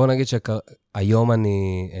 בוא נגיד שהיום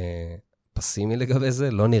אני פסימי לגבי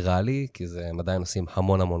זה, לא נראה לי, כי הם עדיין עושים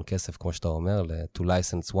המון המון כסף, כמו שאתה אומר, to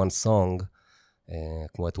license one song,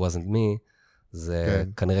 כמו It Wasn't Me, זה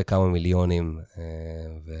כנראה כמה מיליונים,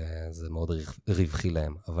 וזה מאוד רווחי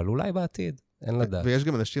להם, אבל אולי בעתיד. אין לדעת. ויש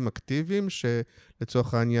גם אנשים אקטיביים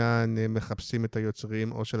שלצורך העניין מחפשים את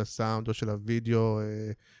היוצרים או של הסאונד או של הוידאו,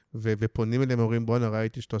 ופונים אליהם, אומרים, בוא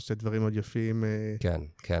ראיתי שאתה עושה דברים מאוד יפים. כן,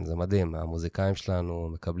 כן, זה מדהים. המוזיקאים שלנו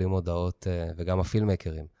מקבלים הודעות, וגם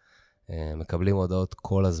הפילמקרים, מקבלים הודעות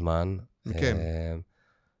כל הזמן. כן.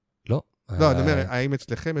 לא. לא, אני אומר, האם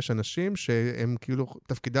אצלכם יש אנשים שהם כאילו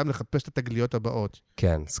תפקידם לחפש את התגליות הבאות?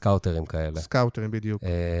 כן, סקאוטרים כאלה. סקאוטרים בדיוק.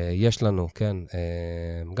 יש לנו, כן.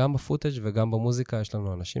 גם בפוטאג' וגם במוזיקה יש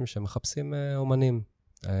לנו אנשים שמחפשים אומנים.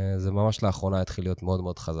 זה ממש לאחרונה התחיל להיות מאוד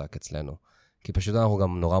מאוד חזק אצלנו. כי פשוט אנחנו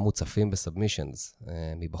גם נורא מוצפים בסאבמישנס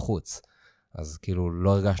מבחוץ. אז כאילו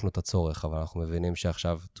לא הרגשנו את הצורך, אבל אנחנו מבינים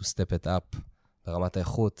שעכשיו to step it up ברמת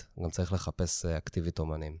האיכות, גם צריך לחפש אקטיבית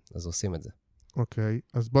אומנים. אז עושים את זה. אוקיי,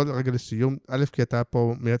 אז בואו רגע לסיום, א', כי אתה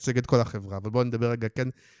פה מייצג את כל החברה, אבל בואו נדבר רגע, כן,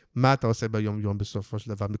 מה אתה עושה ביום-יום בסופו של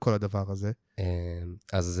דבר, מכל הדבר הזה?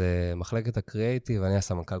 אז מחלקת הקריאיטיב, אני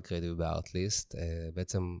הסמנכ"ל קריאיטיב בארטליסט,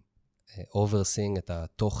 בעצם overseeing את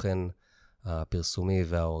התוכן הפרסומי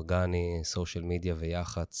והאורגני, סושיאל מדיה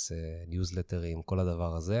ויח"צ, ניוזלטרים, כל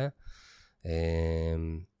הדבר הזה.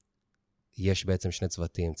 יש בעצם שני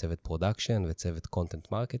צוותים, צוות פרודקשן וצוות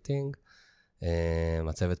קונטנט מרקטינג.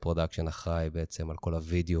 הצוות פרודקשן אחראי בעצם על כל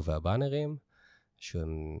הוידאו והבאנרים,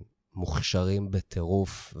 שהם מוכשרים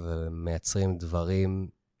בטירוף ומייצרים דברים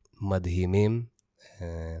מדהימים,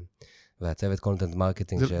 והצוות קונטנט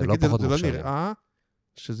מרקטינג שלא פחות מוכשרים. זה לא נראה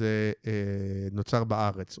שזה נוצר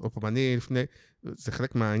בארץ. או פעם, אני לפני, זה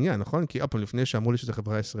חלק מהעניין, נכון? כי פעם לפני שאמרו לי שזה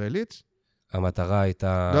חברה ישראלית, המטרה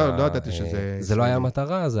הייתה... לא ידעתי שזה... זה לא היה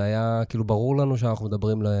מטרה, זה היה כאילו ברור לנו שאנחנו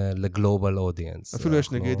מדברים לגלובל אודיאנס. אפילו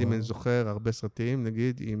יש נגיד, אם אני זוכר, הרבה סרטים,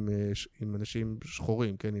 נגיד, עם אנשים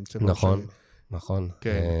שחורים, כן? עם צבע נכון, נכון.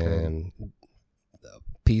 כן, כן.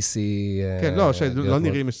 PC. כן, לא, שלא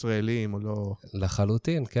נראים ישראלים או לא...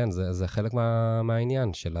 לחלוטין, כן, זה חלק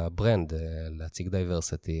מהעניין של הברנד, להציג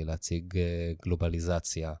דייברסיטי, להציג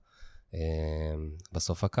גלובליזציה.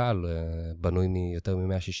 בסוף הקהל בנוי מיותר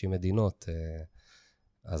מ-160 מדינות,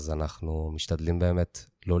 אז אנחנו משתדלים באמת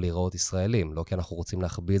לא לראות ישראלים, לא כי אנחנו רוצים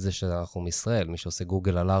להחביא את זה שאנחנו מישראל, מי שעושה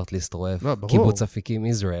גוגל על ארטליסט רואה קיבוץ אפיקים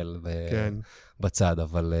ישראל בצד,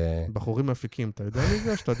 אבל... בחורים אפיקים, אתה יודע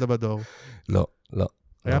מזה? שאתה עוד לא בדור. לא.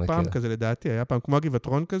 היה פעם כזה לדעתי, היה פעם כמו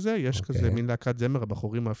הגבעתרון כזה, יש כזה מין להקת זמר,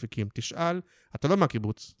 הבחורים האפיקים. תשאל, אתה לא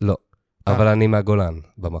מהקיבוץ. לא, אבל אני מהגולן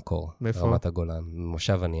במקור. מאיפה? רמת הגולן,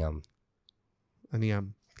 מושב עניים. עניים.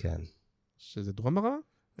 כן. שזה דרום הרמה?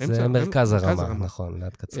 זה מרכז הרמה, נכון,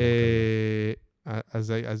 ליד קצר.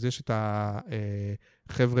 אז יש את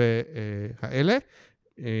החבר'ה האלה.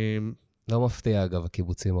 לא מפתיע, אגב,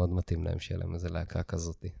 הקיבוצים מאוד מתאים להם שיהיה להם איזה להקה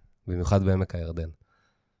כזאת, במיוחד בעמק הירדן.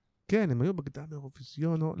 כן, הם היו בקדם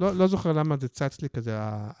אירוויזיון, לא זוכר למה זה צץ לי כזה,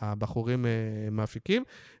 הבחורים מאפיקים,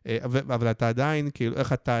 אבל אתה עדיין, כאילו,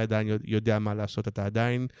 איך אתה עדיין יודע מה לעשות? אתה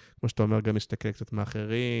עדיין, כמו שאתה אומר, גם מסתכל קצת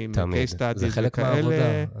מאחרים, תמיד, זה חלק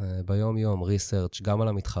מהעבודה, ביום-יום, ריסרצ' גם על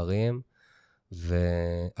המתחרים,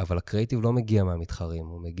 אבל הקריאיטיב לא מגיע מהמתחרים,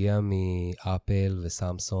 הוא מגיע מאפל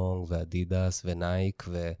וסמסונג ואדידס ונייק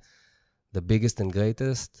the biggest and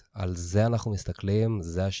greatest, על זה אנחנו מסתכלים,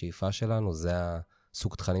 זה השאיפה שלנו, זה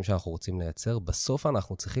סוג תכנים שאנחנו רוצים לייצר. בסוף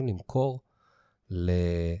אנחנו צריכים למכור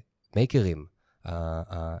למייקרים.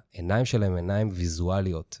 העיניים שלהם עיניים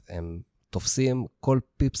ויזואליות. הם תופסים כל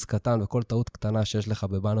פיפס קטן וכל טעות קטנה שיש לך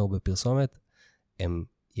בבאנר או בפרסומת, הם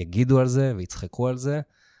יגידו על זה ויצחקו על זה.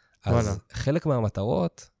 אז חלק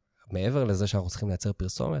מהמטרות, מעבר לזה שאנחנו צריכים לייצר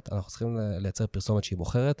פרסומת, אנחנו צריכים לייצר פרסומת שהיא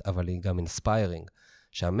בוחרת, אבל היא גם אינספיירינג.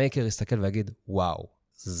 שהמייקר יסתכל ויגיד, וואו,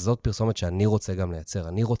 זאת פרסומת שאני רוצה גם לייצר,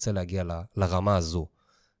 אני רוצה להגיע לרמה הזו.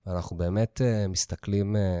 ואנחנו באמת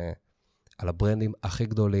מסתכלים על הברנדים הכי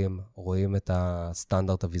גדולים, רואים את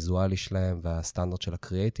הסטנדרט הוויזואלי שלהם והסטנדרט של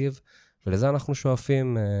הקריאייטיב, ולזה אנחנו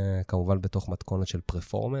שואפים כמובן בתוך מתכונת של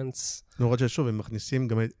פרפורמנס. נורא ששוב, הם מכניסים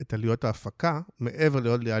גם את עלויות ההפקה,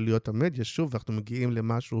 מעבר לעלויות המדיה, שוב, ואנחנו מגיעים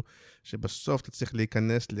למשהו שבסוף אתה צריך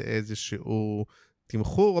להיכנס לאיזשהו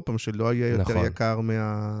תמחור, או פעם שלא יהיה יותר יקר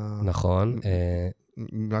נכון.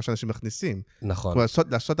 מה שאנשים מכניסים. נכון.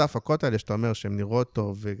 לעשות ההפקות האלה, שאתה אומר שהן נראות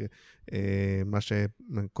טוב, ומה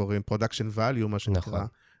שקוראים production value, מה שנקרא,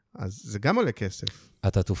 אז זה גם עולה כסף.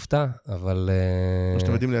 אתה תופתע, אבל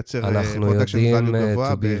שאתם יודעים לייצר אנחנו יודעים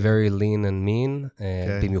to be very lean and mean,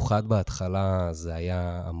 במיוחד בהתחלה זה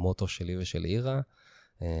היה המוטו שלי ושל אירה,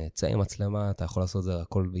 צא עם מצלמה, אתה יכול לעשות את זה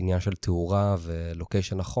הכל בעניין של תאורה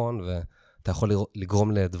ולוקיישן נכון, אתה יכול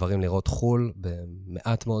לגרום לדברים לראות חול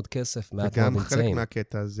במעט מאוד כסף, מעט מאוד נמצאים. וגם חלק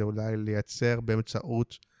מהקטע זה אולי לייצר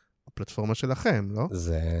באמצעות הפלטפורמה שלכם, לא?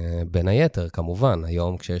 זה בין היתר, כמובן.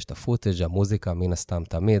 היום כשיש את הפוטג', המוזיקה, מן הסתם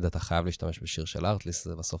תמיד, אתה חייב להשתמש בשיר של ארטליסט,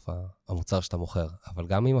 זה בסוף המוצר שאתה מוכר. אבל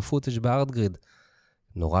גם עם הפוטג' בארטגריד,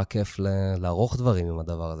 נורא כיף לערוך דברים עם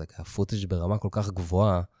הדבר הזה, כי הפוטג' ברמה כל כך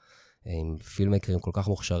גבוהה, עם פילמקרים כל כך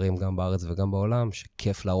מוכשרים גם בארץ וגם בעולם,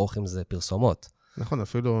 שכיף לערוך עם זה פרסומות. נכון,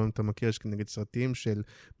 אפילו אם אתה מכיר, יש נגיד סרטים של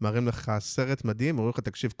מראים לך סרט מדהים, אומרים לך,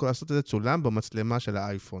 תקשיב, כל לעשות את זה צולם במצלמה של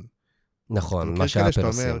האייפון. נכון, מה שאפל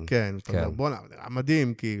עושים. כן, אתה אומר, בוא נראה,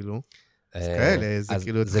 מדהים, כאילו. אז כאלה, זה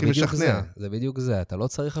כאילו, צריכים לשכנע. זה בדיוק זה, אתה לא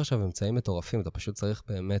צריך עכשיו אמצעים מטורפים, אתה פשוט צריך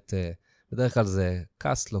באמת, בדרך כלל זה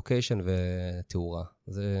קאסט, לוקיישן ותאורה.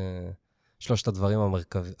 זה שלושת הדברים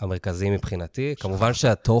המרכזיים מבחינתי. כמובן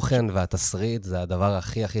שהתוכן והתסריט זה הדבר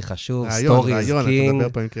הכי הכי חשוב. רעיון, אתה מדבר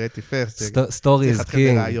פה עם קריאיטיב פרסט. סטורי is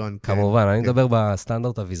king, כמובן. אני מדבר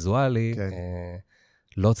בסטנדרט הוויזואלי,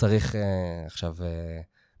 לא צריך עכשיו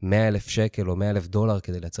 100,000 שקל או 100,000 דולר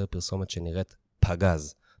כדי לייצר פרסומת שנראית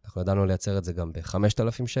פגז. אנחנו ידענו לייצר את זה גם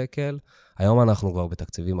ב5,000 שקל. היום אנחנו כבר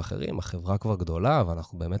בתקציבים אחרים, החברה כבר גדולה,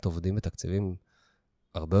 ואנחנו באמת עובדים בתקציבים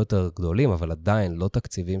הרבה יותר גדולים, אבל עדיין לא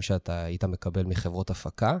תקציבים שאתה היית מקבל מחברות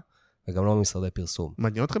הפקה, וגם לא ממשרדי פרסום.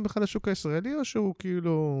 מעניין אתכם בכלל השוק הישראלי, או שהוא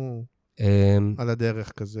כאילו על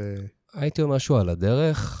הדרך כזה? הייתי אומר שהוא על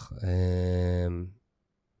הדרך.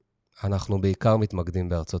 אנחנו בעיקר מתמקדים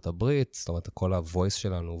בארצות הברית, זאת אומרת, כל הוויס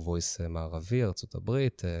שלנו הוא וויס מערבי, ארצות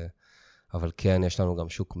הברית, אבל כן, יש לנו גם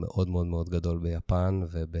שוק מאוד מאוד מאוד גדול ביפן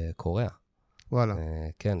ובקוריאה. וואלה.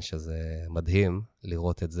 כן, שזה מדהים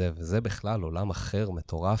לראות את זה, וזה בכלל עולם אחר,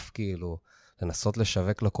 מטורף כאילו, לנסות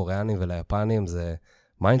לשווק לקוריאנים וליפנים, זה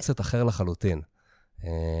מיינדסט אחר לחלוטין.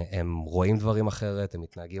 הם רואים דברים אחרת, הם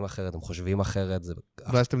מתנהגים אחרת, הם חושבים אחרת, זה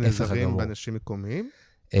ואז אתם נעזרים באנשים מקומיים?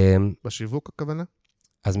 בשיווק הכוונה?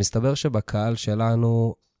 אז מסתבר שבקהל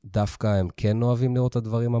שלנו, דווקא הם כן אוהבים לראות את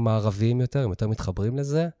הדברים המערביים יותר, הם יותר מתחברים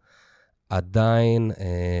לזה, עדיין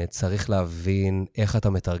צריך להבין איך אתה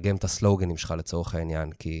מתרגם את הסלוגנים שלך לצורך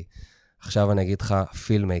העניין, כי עכשיו אני אגיד לך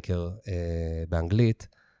פילמייקר באנגלית,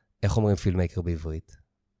 איך אומרים פילמייקר בעברית?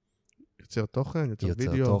 יוצר תוכן, יוצר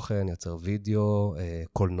וידאו. יוצר תוכן, יוצר וידאו,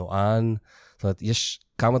 קולנוען. זאת אומרת, יש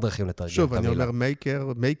כמה דרכים לתרגם את המילה. שוב, אני אומר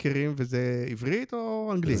מייקרים, וזה עברית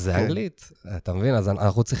או אנגלית? זה אנגלית, אתה מבין? אז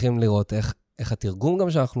אנחנו צריכים לראות איך התרגום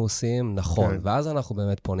גם שאנחנו עושים נכון, ואז אנחנו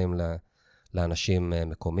באמת פונים לאנשים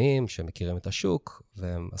מקומיים שמכירים את השוק,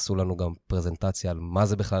 והם עשו לנו גם פרזנטציה על מה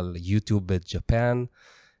זה בכלל יוטיוב בג'פן,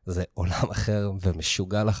 זה עולם אחר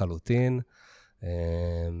ומשוגע לחלוטין.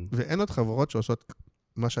 ואין עוד חברות שעושות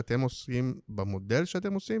מה שאתם עושים במודל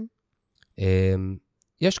שאתם עושים?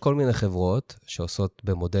 יש כל מיני חברות שעושות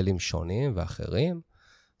במודלים שונים ואחרים,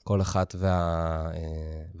 כל אחת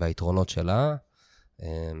והיתרונות שלה.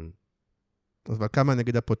 אבל כמה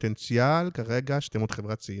נגיד הפוטנציאל כרגע, שאתם עוד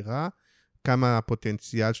חברה צעירה, כמה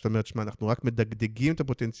הפוטנציאל, זאת אומרת, שמה, אנחנו רק מדגדגים את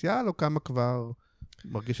הפוטנציאל, או כמה כבר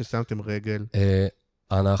מרגיש ששמתם רגל?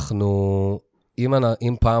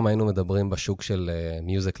 אם פעם היינו מדברים בשוק של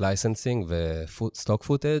מיוזיק לייסנסינג וסטוק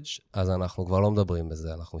פוטאג', אז אנחנו כבר לא מדברים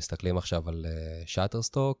בזה. אנחנו מסתכלים עכשיו על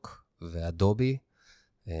שטרסטוק ואדובי,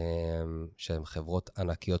 שהן חברות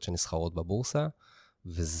ענקיות שנסחרות בבורסה,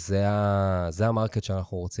 וזה המרקט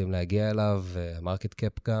שאנחנו רוצים להגיע אליו, המרקט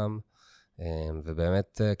קאפ גם,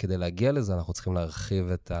 ובאמת כדי להגיע לזה אנחנו צריכים להרחיב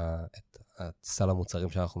את סל המוצרים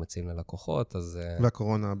שאנחנו מציעים ללקוחות, אז...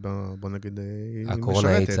 והקורונה, בוא נגיד, היא משרתת. הקורונה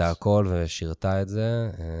היצאה הכל ושירתה את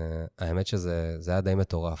זה. האמת שזה היה די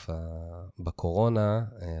מטורף. בקורונה,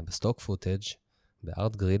 בסטוק פוטאג',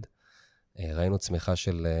 בארטגריד, ראינו צמיחה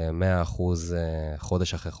של 100%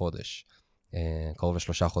 חודש אחרי חודש, קרוב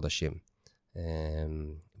ל3 חודשים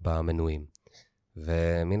במנויים.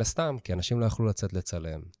 ומן הסתם, כי אנשים לא יכלו לצאת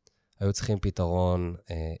לצלם. היו צריכים פתרון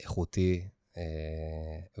איכותי,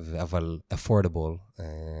 אבל affordable,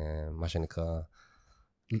 מה שנקרא,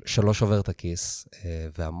 שלא שובר את הכיס,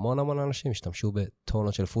 והמון אנשים השתמשו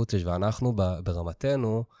בטונות של פוטאג', ואנחנו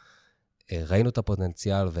ברמתנו ראינו את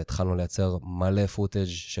הפוטנציאל והתחלנו לייצר מלא פוטאג'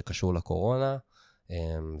 שקשור לקורונה,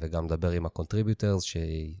 וגם לדבר עם הקונטריביוטרס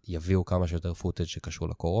שיביאו כמה שיותר פוטאג' שקשור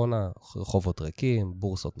לקורונה, רחובות ריקים,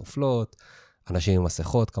 בורסות נופלות, אנשים עם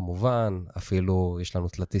מסכות כמובן, אפילו יש לנו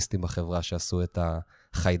תלתיסטים בחברה שעשו את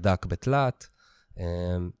החיידק בתלת,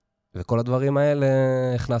 וכל הדברים האלה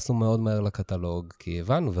הכנסנו מאוד מהר לקטלוג, כי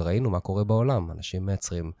הבנו וראינו מה קורה בעולם. אנשים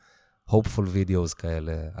מייצרים hopeful videos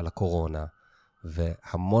כאלה על הקורונה,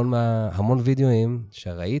 והמון וידאוים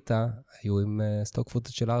שראית היו עם סטוק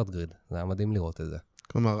פוטאג' של ארטגריד. זה היה מדהים לראות את זה.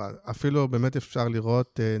 כלומר, אפילו באמת אפשר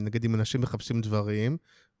לראות, נגיד אם אנשים מחפשים דברים,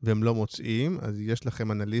 והם לא מוצאים, אז יש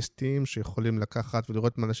לכם אנליסטים שיכולים לקחת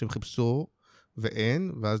ולראות מה אנשים חיפשו,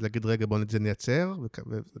 ואין, ואז להגיד, רגע, בוא את זה נייצר,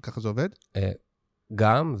 וככה זה עובד?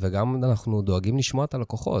 וגם אנחנו דואגים לשמוע את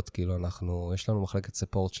הלקוחות, כאילו יש לנו מחלקת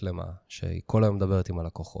ספורט שלמה, שהיא כל היום מדברת עם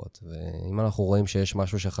הלקוחות, ואם אנחנו רואים שיש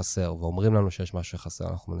משהו שחסר, ואומרים לנו שיש משהו שחסר,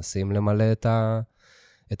 אנחנו מנסים למלא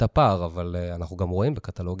את הפער, אבל אנחנו גם רואים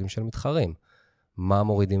בקטלוגים של מתחרים, מה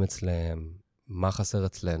מורידים אצלם, מה חסר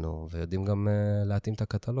אצלנו, ויודעים גם להתאים את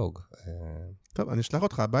הקטלוג. טוב, אני אשלח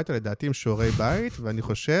אותך הביתה לדעתי עם שיעורי בית, ואני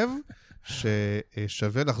חושב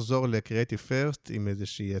ששווה לחזור ל-Creative First עם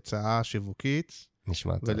איזושהי הצעה שיווקית,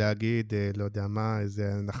 ולהגיד, לא יודע מה,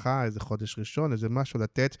 איזה הנחה, איזה חודש ראשון, איזה משהו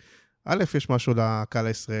לתת. א', יש משהו לקהל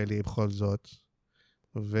הישראלי בכל זאת,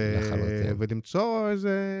 ולמצוא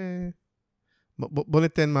איזה... בוא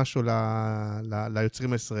ניתן משהו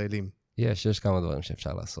ליוצרים הישראלים. יש כמה דברים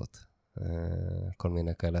שאפשר לעשות. כל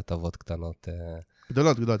מיני כאלה הטבות קטנות.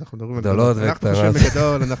 גדולות, אנחנו מדברים על גדולות וקטנות. אנחנו חושבים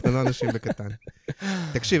בגדול, אנחנו לא אנשים בקטן.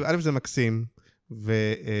 תקשיב, א' זה מקסים,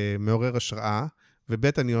 ומעורר השראה, וב'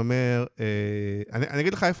 אני אומר, אני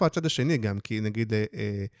אגיד לך איפה הצד השני גם, כי נגיד,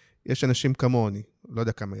 יש אנשים כמוני, לא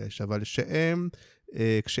יודע כמה יש, אבל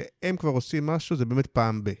כשהם כבר עושים משהו, זה באמת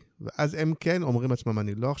פעם ב. ואז הם כן אומרים עצמם,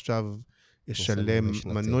 אני לא עכשיו אשלם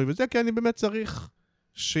מנוי וזה, כי אני באמת צריך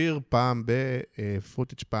שיר פעם ב,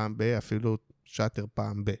 פוטאג' פעם ב, אפילו שטר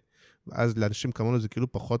פעם ב. ואז לאנשים כמונו זה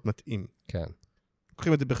כאילו פחות מתאים. כן.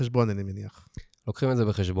 לוקחים את זה בחשבון, אני מניח. לוקחים את זה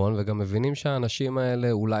בחשבון, וגם מבינים שהאנשים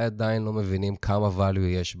האלה אולי עדיין לא מבינים כמה value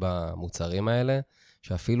יש במוצרים האלה,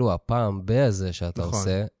 שאפילו הפעם הזה שאתה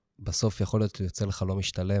עושה, בסוף יכול להיות יוצא לך לא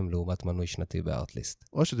משתלם לעומת מנוי שנתי בארטליסט.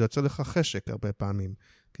 או שזה יוצא לך חשק הרבה פעמים.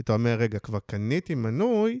 כי אתה אומר, רגע, כבר קניתי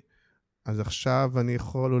מנוי, אז עכשיו אני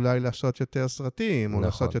יכול אולי לעשות יותר סרטים, או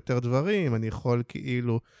לעשות יותר דברים, אני יכול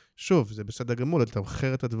כאילו, שוב, זה בסדר גמור,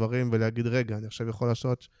 לתמחר את הדברים ולהגיד, רגע, אני עכשיו יכול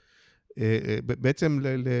לעשות, בעצם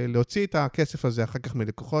להוציא את הכסף הזה אחר כך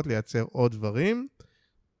מלקוחות, לייצר עוד דברים,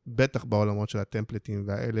 בטח בעולמות של הטמפלטים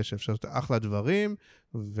והאלה, שאפשר לעשות אחלה דברים,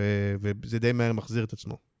 וזה די מהר מחזיר את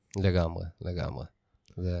עצמו. לגמרי, לגמרי.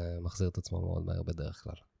 זה מחזיר את עצמו מאוד מהר בדרך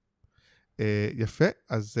כלל. יפה,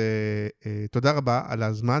 אז תודה רבה על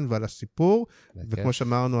הזמן ועל הסיפור, וכמו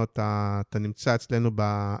שאמרנו, אתה נמצא אצלנו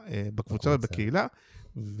בקבוצה ובקהילה,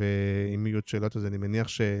 ואם יהיו שאלות אז אני מניח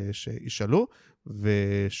שישאלו,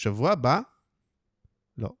 ושבוע הבא,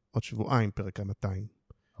 לא, עוד שבועיים פרק ה-200.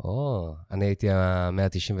 אני הייתי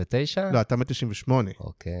ה-199? לא, אתה 198.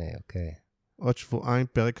 אוקיי. עוד שבועיים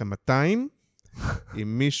פרק ה-200,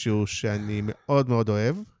 עם מישהו שאני מאוד מאוד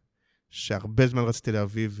אוהב, שהרבה זמן רציתי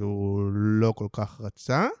להביא והוא לא כל כך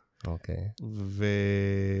רצה. אוקיי.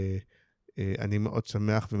 ואני מאוד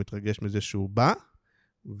שמח ומתרגש מזה שהוא בא,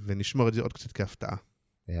 ונשמור את זה עוד קצת כהפתעה.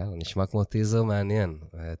 יאללה, נשמע כמו טיזר מעניין.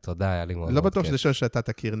 תודה, היה לי מאוד לא בטוח שזה שואל שאתה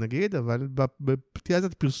תכיר נגיד, אבל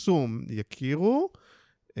בפתיעת פרסום יכירו,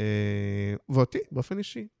 ואותי באופן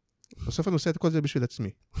אישי. בסוף אני עושה את כל זה בשביל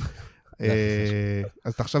עצמי.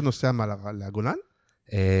 אז אתה עכשיו נוסע מה, לגולן?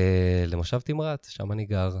 למושב תמרת, שם אני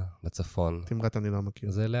גר, בצפון. תמרת אני לא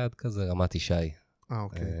מכיר. זה ליד כזה, רמת ישי.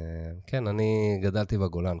 אוקיי. כן, אני גדלתי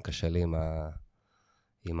בגולן, קשה לי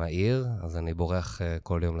עם העיר, אז אני בורח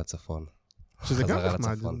כל יום לצפון. שזה גם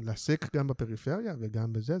נחמד, להסיק גם בפריפריה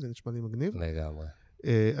וגם בזה, זה נשמע לי מגניב. לגמרי.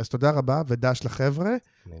 אז תודה רבה ודש לחבר'ה.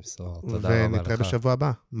 נמסור, תודה רבה לך. ונתראה בשבוע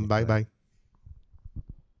הבא. ביי ביי.